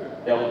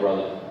 Help me,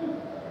 brother.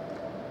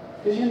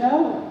 Because you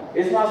know,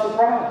 it's my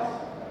surprise.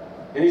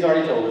 And he's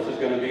already told us there's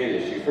going to be an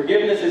issue.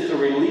 Forgiveness is to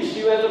release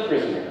you as a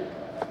prisoner,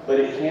 but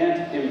it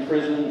can't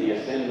imprison the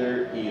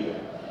offender either.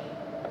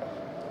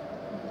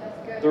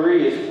 That's good.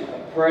 3 is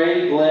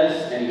pray,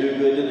 bless, and do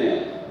good to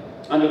them.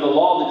 Under the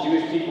law, the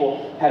Jewish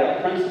people had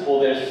a principle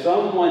that if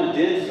someone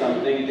did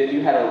something, that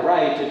you had a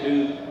right to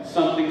do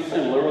something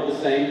similar or the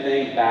same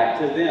thing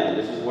back to them.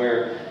 This is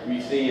where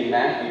you see in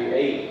Matthew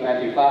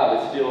 5,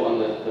 it's still on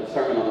the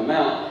Sermon on the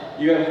Mount.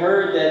 You have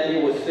heard that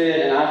it was said,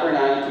 an eye for an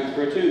eye and a tooth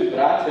for a tooth. But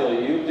I tell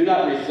you, do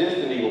not resist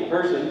an evil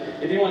person.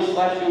 If anyone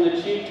slaps you on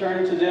the cheek,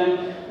 turn to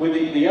them with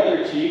the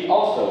other cheek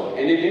also.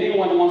 And if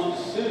anyone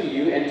wants to sue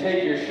you and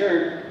take your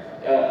shirt,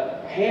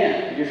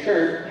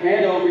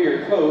 hand over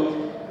your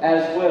coat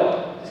as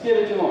well. Just give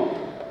it to them.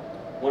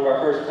 One of our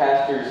first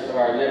pastors of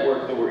our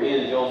network that we're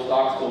in, Joel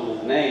Stockstill is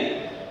his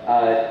name.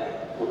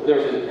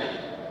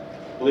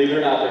 Believe it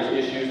or not, there's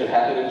issues that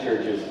happen in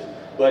churches.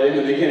 But in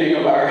the beginning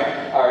of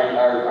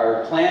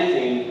our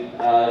planting,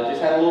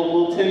 just had a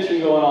little tension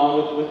going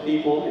on with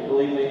people. And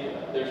believe me,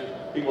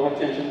 people have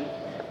tension.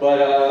 But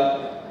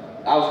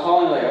I was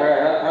calling like, all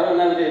right, how do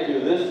I navigate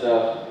through this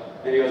stuff?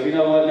 And he goes, you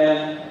know what,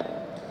 man?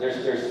 There's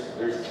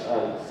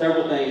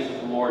several things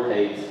that the Lord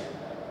hates.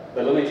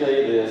 But let me tell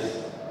you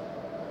this.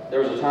 There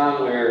was a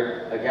time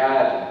where a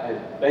guy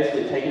had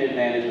basically taken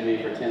advantage of me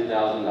for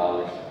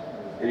 $10,000.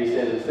 And he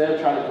said, instead of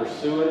trying to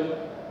pursue it,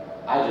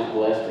 I just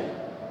blessed him.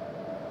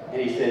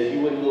 And he says, you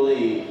wouldn't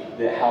believe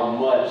that how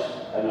much,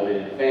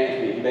 it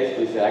advanced me. He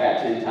basically said, I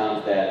got 10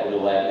 times that over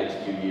the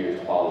next few years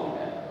following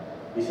that.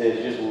 He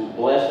says, just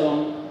bless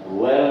them,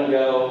 let them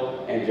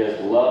go, and just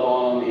love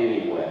on them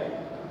anyway.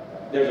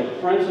 there's a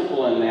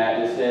principle in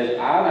that says,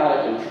 I'm out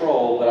of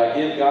control, but I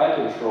give God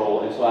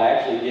control, and so I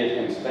actually give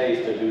him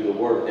space to do the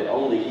work that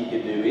only he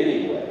could do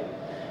anyway.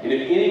 And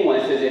if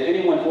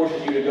anyone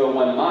forces you to go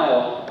 1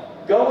 mile,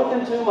 go with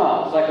them 2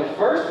 miles. Like the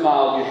first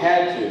mile you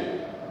had to,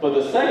 but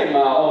the second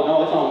mile, oh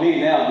no, it's on me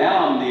now.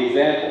 Now I'm the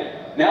example.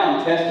 Now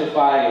I'm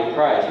testifying of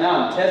Christ.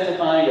 Now I'm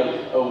testifying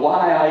of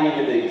why I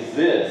even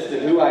exist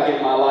and who I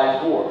give my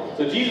life for.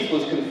 So Jesus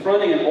was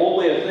confronting an old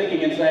way of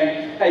thinking and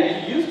saying,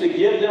 hey, you used to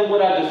give them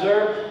what I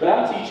deserve, but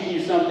I'm teaching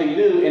you something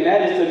new, and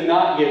that is to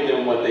not give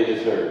them what they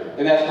deserve.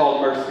 And that's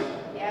called mercy.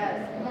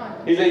 Yes, come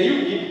on. He said,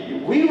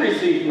 we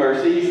received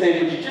mercy. He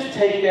said, would you just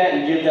take that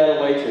and give that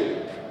away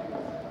too?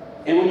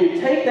 And when you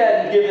take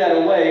that and give that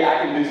away,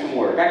 I can do some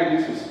work. I can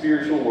do some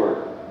spiritual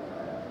work.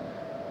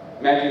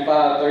 Matthew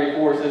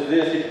 5:34 says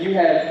this, you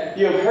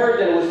have heard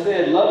that it was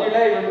said, love your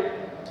neighbor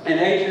and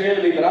hate your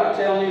enemy, but I'm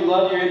telling you,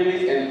 love your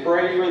enemies and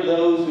pray for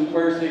those who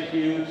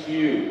persecute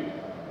you.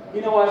 You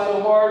know why it's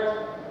so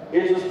hard?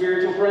 It's a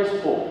spiritual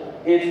principle.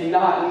 It's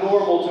not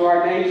normal to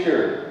our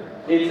nature.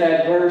 It's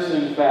adverse,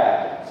 in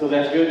fact. So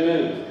that's good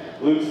news.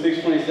 Luke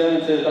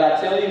 6:27 says, but I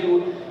tell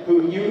you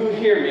who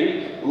hear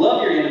me,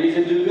 love your enemies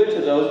and do good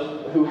to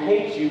those who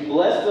hate you,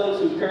 bless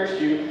those who curse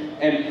you,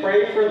 and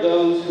pray for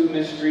those who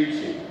mistreat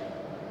you.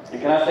 And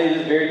can I say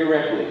this very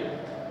directly?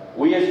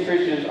 We as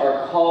Christians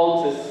are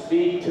called to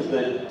speak to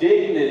the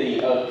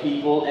dignity of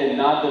people and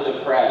not the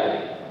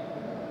depravity.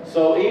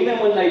 So even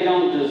when they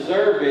don't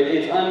deserve it,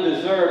 it's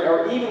undeserved,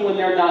 or even when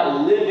they're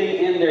not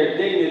living in their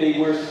dignity,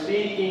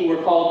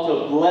 we're called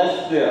to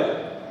bless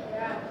them.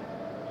 Yeah.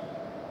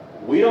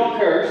 We don't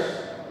curse.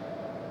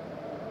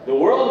 The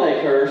world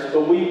may curse,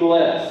 but we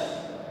bless.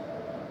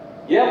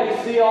 Yeah,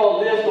 we see all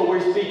of this, but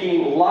we're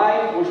speaking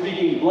life, we're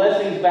speaking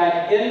blessings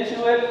back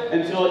into it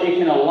until it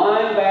can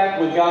align back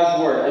with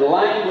God's Word,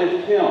 align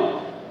with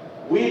Him.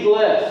 We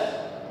bless.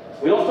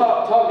 We don't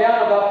talk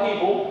down about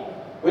people.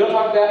 We don't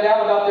talk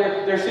down about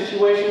their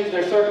situations,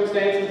 their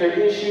circumstances, their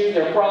issues,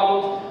 their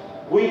problems.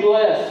 We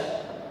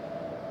bless.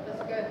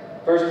 That's good.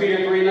 1 Peter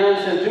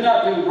 3:9 says, do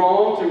not do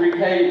wrong to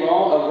repay a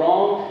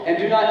wrong, and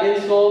do not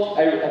insult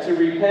to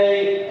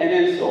repay an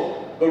insult.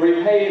 But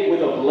repay it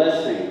with a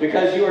blessing,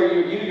 because you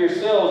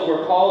yourselves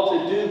were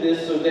called to do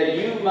this so that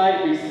you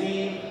might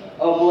receive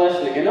a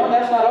blessing. And no,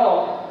 that's not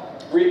all.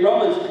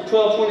 Romans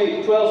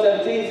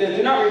 12:17 says,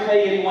 do not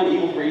repay anyone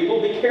evil for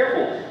evil. Be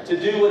careful to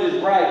do what is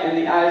right in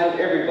the eyes of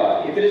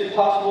everybody. If it is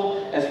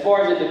possible, as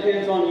far as it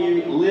depends on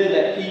you, live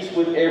at peace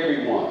with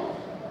everyone.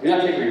 Do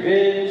not take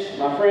revenge,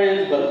 my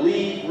friends, but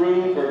leave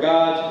room for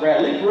God's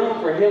wrath. Leave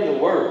room for Him to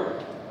work.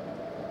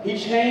 He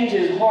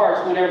changes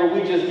hearts whenever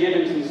we just give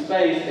Him some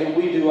space and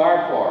we do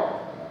our part.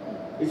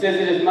 He says,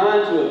 it is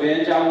mine to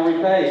avenge, I will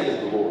repay, says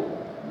the Lord.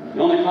 And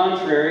on the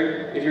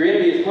contrary, if your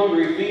enemy is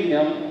hungry, feed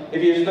him.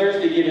 If he is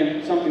thirsty, give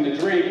him something to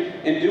drink.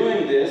 In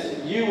doing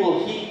this, you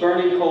will heap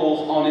burning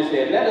coals on his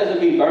head. And that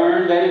doesn't mean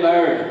burn, baby,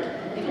 burn.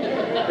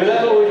 Because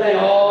that's what we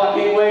think, oh, I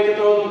can't wait to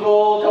throw some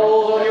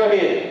coals on your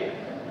head.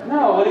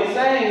 No, what he's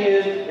saying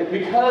is,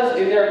 because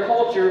in their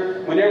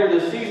culture, whenever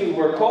the seasons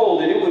were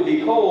cold, and it would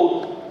be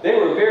cold, they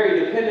were very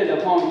dependent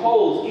upon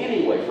coals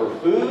anyway, for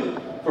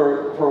food,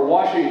 for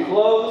washing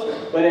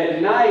clothes. But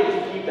at night,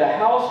 to keep the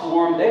house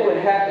warm, they would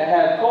have to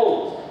have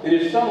coals. And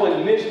if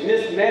someone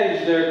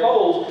mismanaged their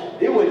coals,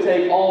 it would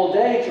take all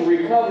day to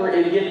recover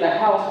and get the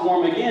house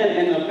warm again,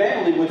 and the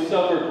family would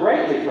suffer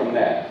greatly from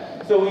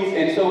that. So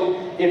if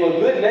a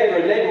good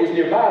neighbor was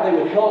nearby, they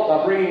would help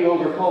by bringing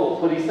over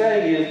coals. What he's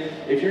saying is,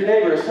 if your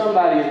neighbor or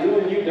somebody is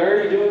doing you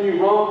dirty, doing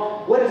you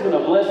wrong, what is going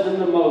to bless them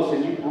the most?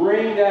 And you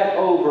bring that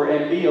over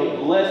and be a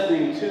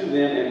blessing to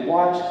them and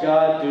watch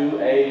God do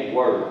a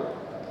work.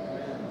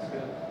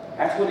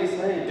 That's what he's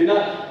saying. Do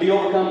not be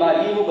overcome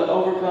by evil, but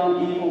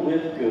overcome evil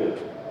with good.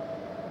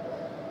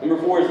 Number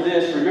 4 is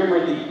this: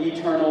 remember the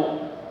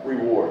eternal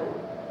reward.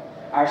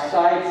 Our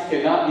sights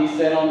cannot be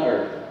set on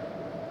earth.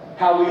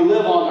 How we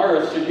live on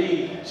earth should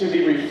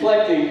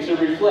reflect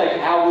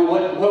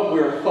what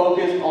we're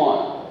focused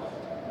on.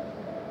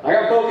 I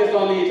got focused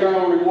on the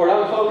eternal reward.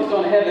 I'm focused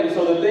on heaven,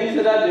 so the things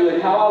that I do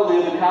and how I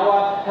live and how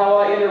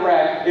I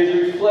interact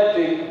is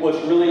reflecting what's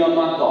really on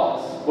my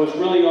thoughts, what's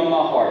really on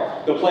my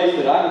heart, the place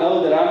that I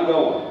know that I'm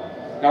going.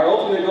 Our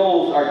ultimate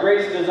goals, our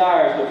greatest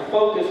desires, the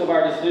focus of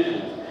our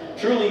decisions.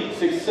 Truly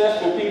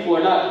successful people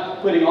are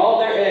not putting all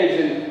their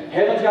eggs in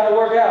earth has got to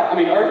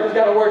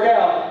work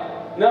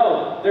out.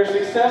 No, they're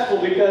successful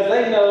because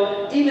they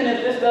know even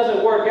if this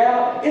doesn't work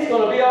out, it's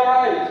going to be all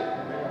right.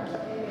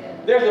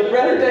 There's a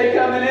better day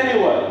coming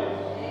anyway.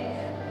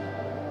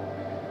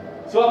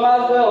 So I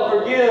might as well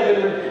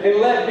forgive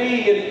and let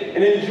be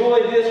and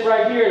enjoy this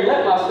right here and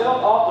let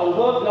myself off the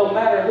hook no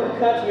matter who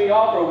cuts me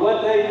off or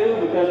what they do,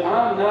 because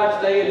I'm not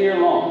staying here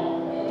long.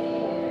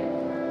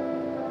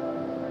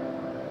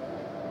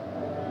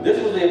 This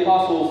was the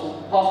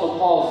Apostle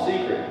Paul's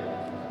secret.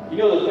 You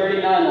know the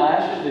 39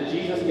 lashes that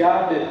Jesus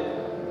got that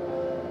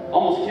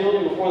almost killed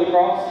him before the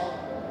cross?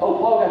 Oh,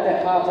 Paul got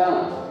that 5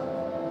 times.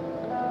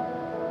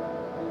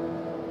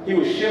 He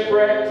was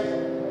shipwrecked.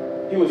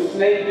 He was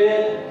snake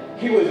bit.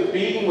 He was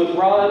beaten with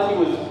rods. He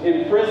was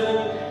in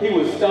prison. He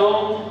was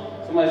stoned.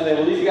 Somebody said,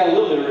 well, at least he got a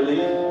little bit of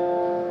relief.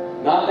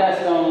 Not that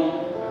stone.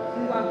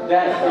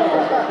 That stone.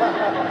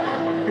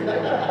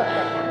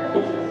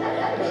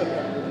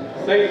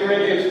 2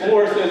 Corinthians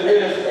 4 says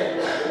this.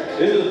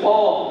 This is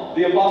Paul,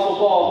 the Apostle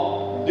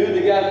Paul. Dude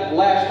that got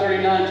lashed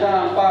 39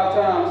 times, 5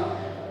 times.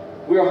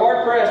 We are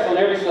hard pressed on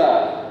every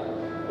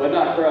side, but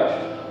not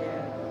crushed.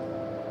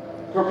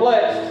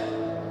 Perplexed,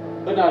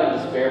 but not in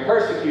despair.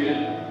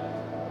 Persecuted,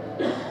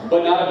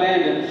 but not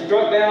abandoned.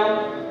 Struck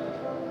down,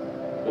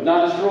 but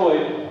not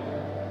destroyed.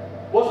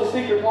 What's the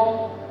secret,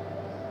 Paul?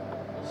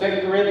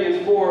 2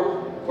 Corinthians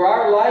 4. For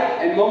our light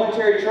and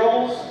momentary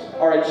troubles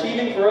are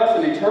achieving for us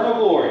an eternal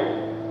glory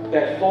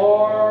that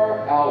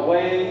far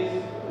outweighs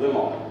them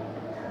all.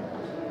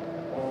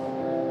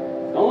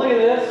 Don't look at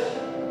this.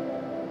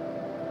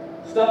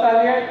 Stuff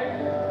out here?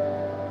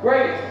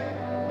 Great.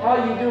 How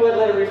you do it,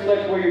 let it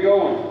reflect where you're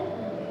going.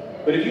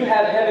 But if you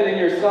have heaven in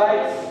your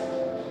sights,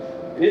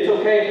 and it's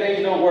okay if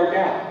things don't work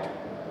out.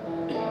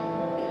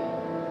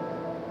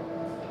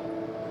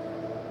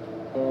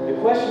 The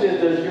question is,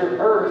 does your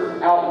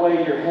earth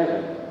outweigh your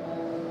heaven?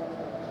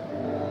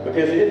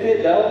 Because if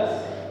it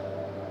does,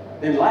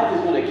 then life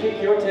is going to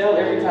kick your tail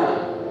every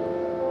time.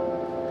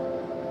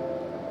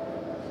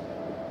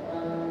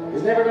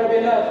 It's never going to be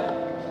enough.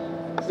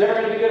 It's never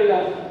going to be good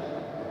enough.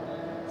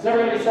 It's never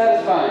going to be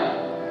satisfying.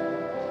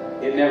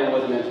 It never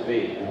was meant to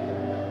be.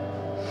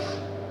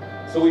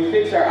 So we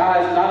fix our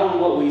eyes not on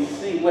what we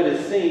see, what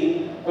is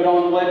seen, but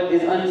on what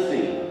is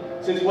unseen.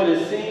 Since what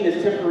is seen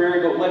is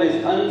temporary, but what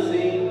is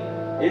unseen,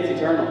 it's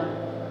eternal.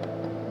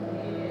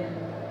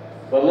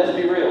 But let's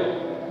be real.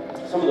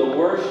 Some of the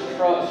worst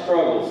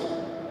struggles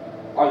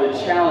are the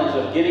challenge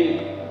of getting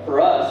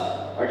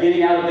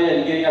out of bed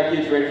and getting our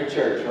kids ready for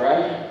church,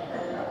 right?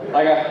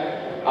 Like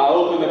I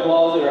open the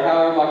closet, or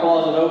however my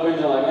closet opens,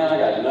 and I'm like, man, I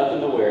got nothing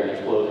to wear, and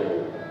there's clothes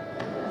everywhere.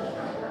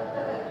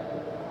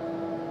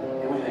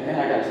 And we think, man,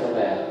 I got it so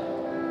bad.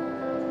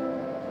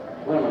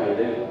 What am I going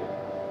to do?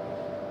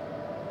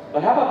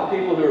 But how about the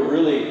people who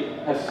really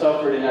have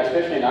suffered, and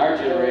especially in our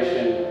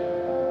generation,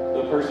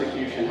 the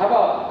persecution? How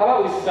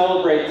about we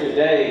celebrate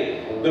today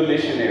the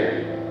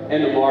missionary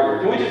and the martyr?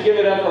 Can we just give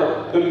it up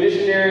for the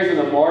missionaries and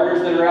the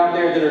martyrs that are out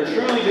there that are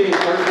truly being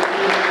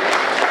persecuted?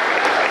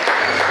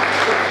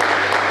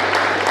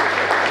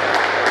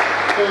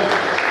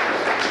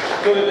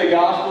 So that the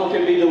gospel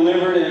can be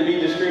delivered and be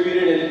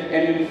distributed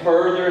and move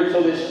further, and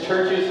so that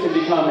churches can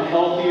become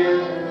healthier,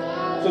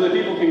 so that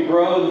people can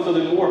grow, and so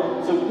that more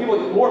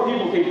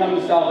people can come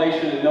to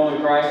salvation and knowing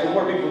Christ, so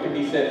more people can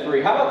be set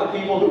free. How about the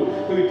people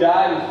who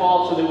died and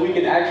fought so that we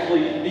can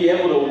actually be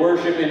able to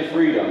worship in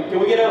freedom? Can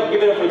we give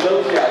it up for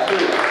those guys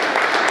too?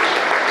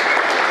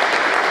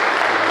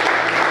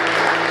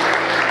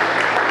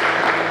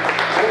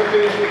 I'm going to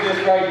finish with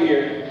this right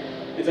here.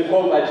 It's a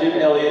quote by Jim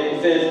Elliot.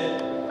 It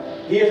says,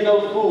 "He is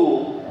no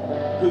fool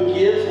who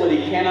gives what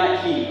he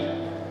cannot keep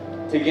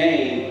to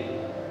gain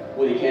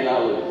what he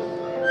cannot lose."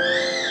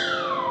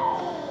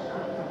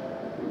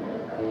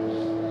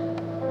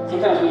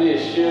 Sometimes we need to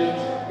shift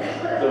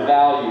the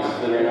values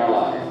that are in our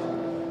life.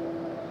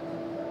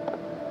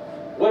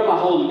 What am I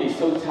holding to be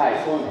so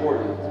tight, so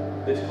important,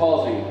 that's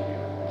causing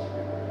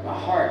my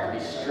heart to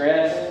be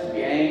stressed, to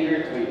be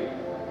angered, to be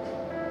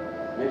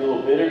maybe a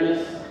little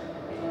bitterness,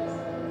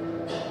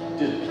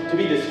 to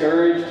be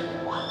discouraged,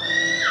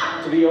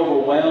 to be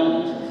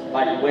overwhelmed,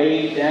 like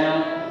weighed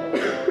down?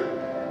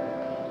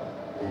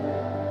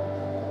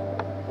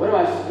 What am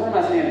I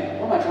saying?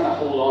 What am I trying to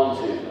hold on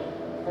to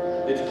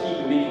that's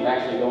keeping me from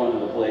actually going to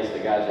the place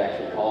that God's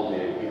actually called me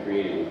to be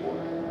created me for?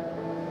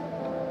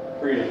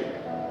 Freedom,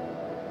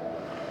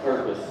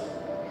 purpose,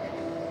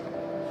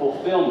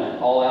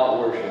 fulfillment, all-out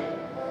worship,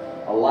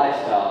 a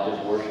lifestyle of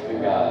just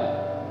worshiping God,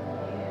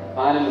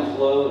 finding the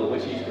flow in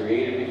which He's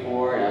created me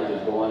for, and I'm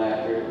just going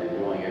after it and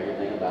enjoying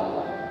everything about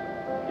life.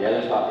 Yeah,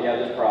 there's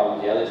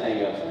problems, yeah, there's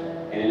hang-ups,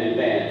 and in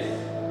advance,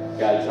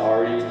 God's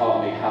already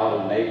taught me how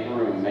to make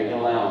room, make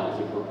allowance,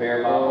 to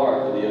prepare my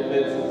heart for the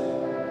offenses,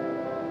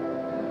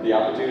 the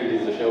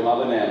opportunities to show my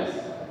bananas.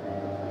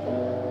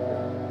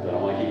 But I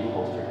want to keep them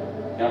holstered.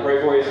 Can I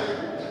pray for you?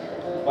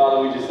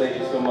 Father, we just thank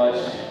you so much.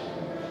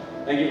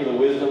 Thank you for the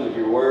wisdom of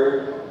your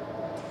word.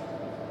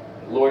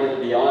 Lord, it's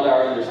beyond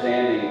our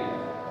understanding,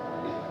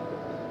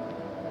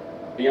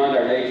 beyond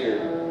our nature.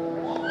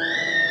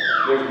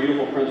 There's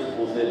beautiful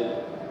principles that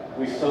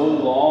we so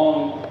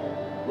long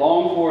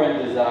for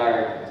and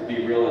desire to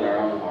be real in our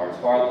own hearts.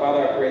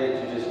 Father, I pray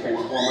that you just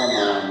transform our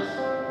minds,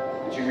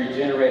 that you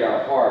regenerate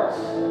our hearts,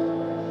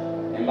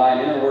 and by an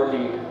inner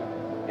working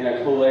and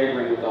a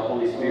co-laboring with the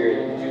Holy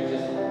Spirit, that you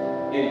just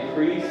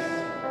increase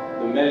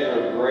the measure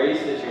of grace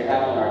that you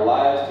have on our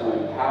lives to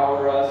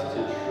empower us to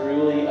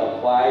truly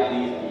apply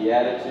these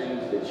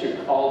beatitudes that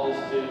you've called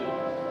us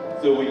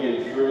to, so we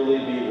can truly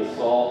be the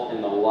salt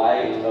and the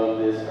light of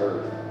this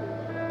earth.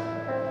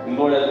 And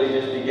Lord, as we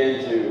just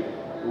begin to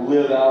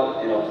live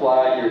out and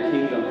apply your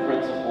kingdom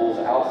principles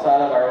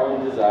outside of our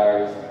own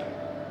desires,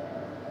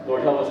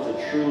 Lord, help us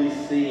to truly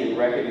see and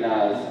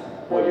recognize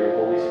what your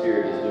Holy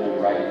Spirit is doing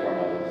right in front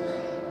of us.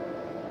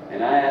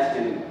 And I ask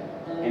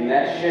in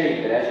that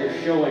shape, that as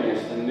you're showing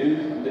us the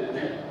new,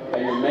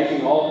 that you're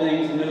making all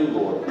things new,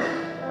 Lord,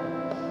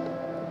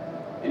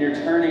 and you're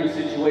turning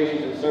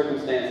situations and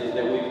circumstances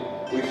that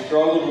we've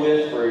struggled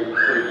with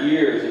for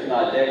years, if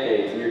not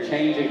decades, and you're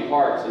changing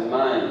hearts and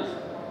minds.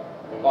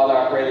 Father,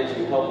 I pray that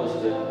you help us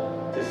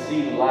to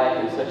see life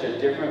in such a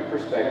different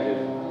perspective,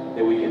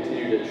 that we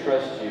continue to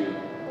trust you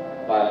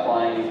by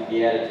applying these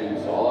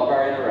Beatitudes to all of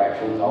our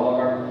interactions, all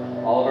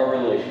of our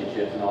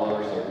relationships, and all of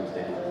our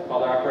circumstances.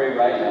 Father, I pray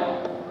right now,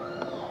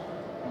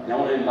 and I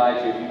want to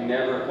invite you, if you've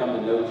never come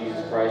to know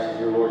Jesus Christ as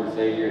your Lord and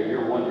Savior, if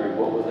you're wondering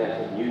what was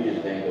that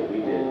communion thing that we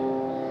did,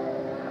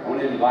 I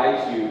want to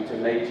invite you to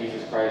make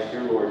Jesus Christ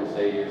your Lord and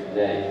Savior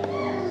today.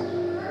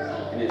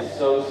 And it's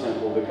so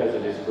simple because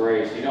of His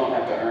grace. You don't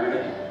have to earn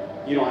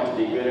it. You don't have to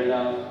be good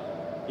enough.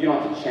 You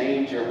don't have to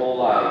change your whole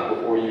life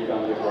before you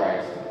come to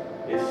Christ.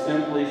 It's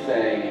simply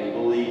saying and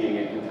believing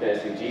and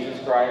confessing Jesus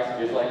Christ,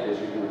 just like this.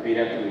 You can repeat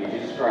after me.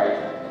 Jesus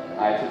Christ,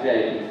 I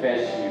today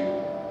confess you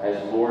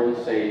as Lord and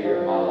Savior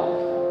of my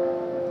life.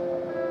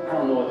 I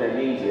don't know what that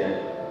means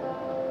yet,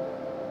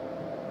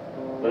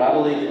 but I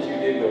believe that you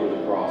did go to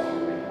the cross for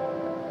me.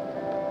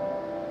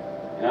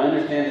 And I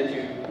understand that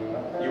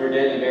you were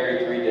dead and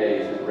buried 3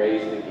 days and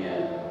raised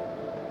again.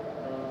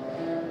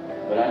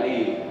 But I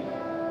need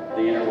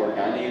the inner work.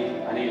 I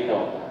need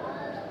help.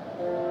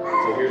 And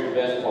so here's the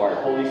best part.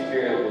 Holy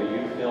Spirit, will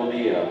you fill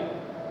me up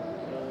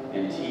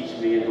and teach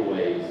me in the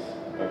ways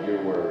of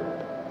your word?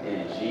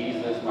 In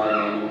Jesus' mighty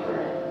name we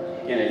pray.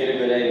 Can I get a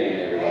good amen,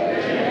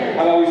 everybody?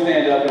 How about we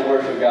stand up and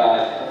worship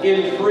God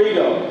in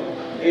freedom?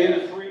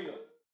 In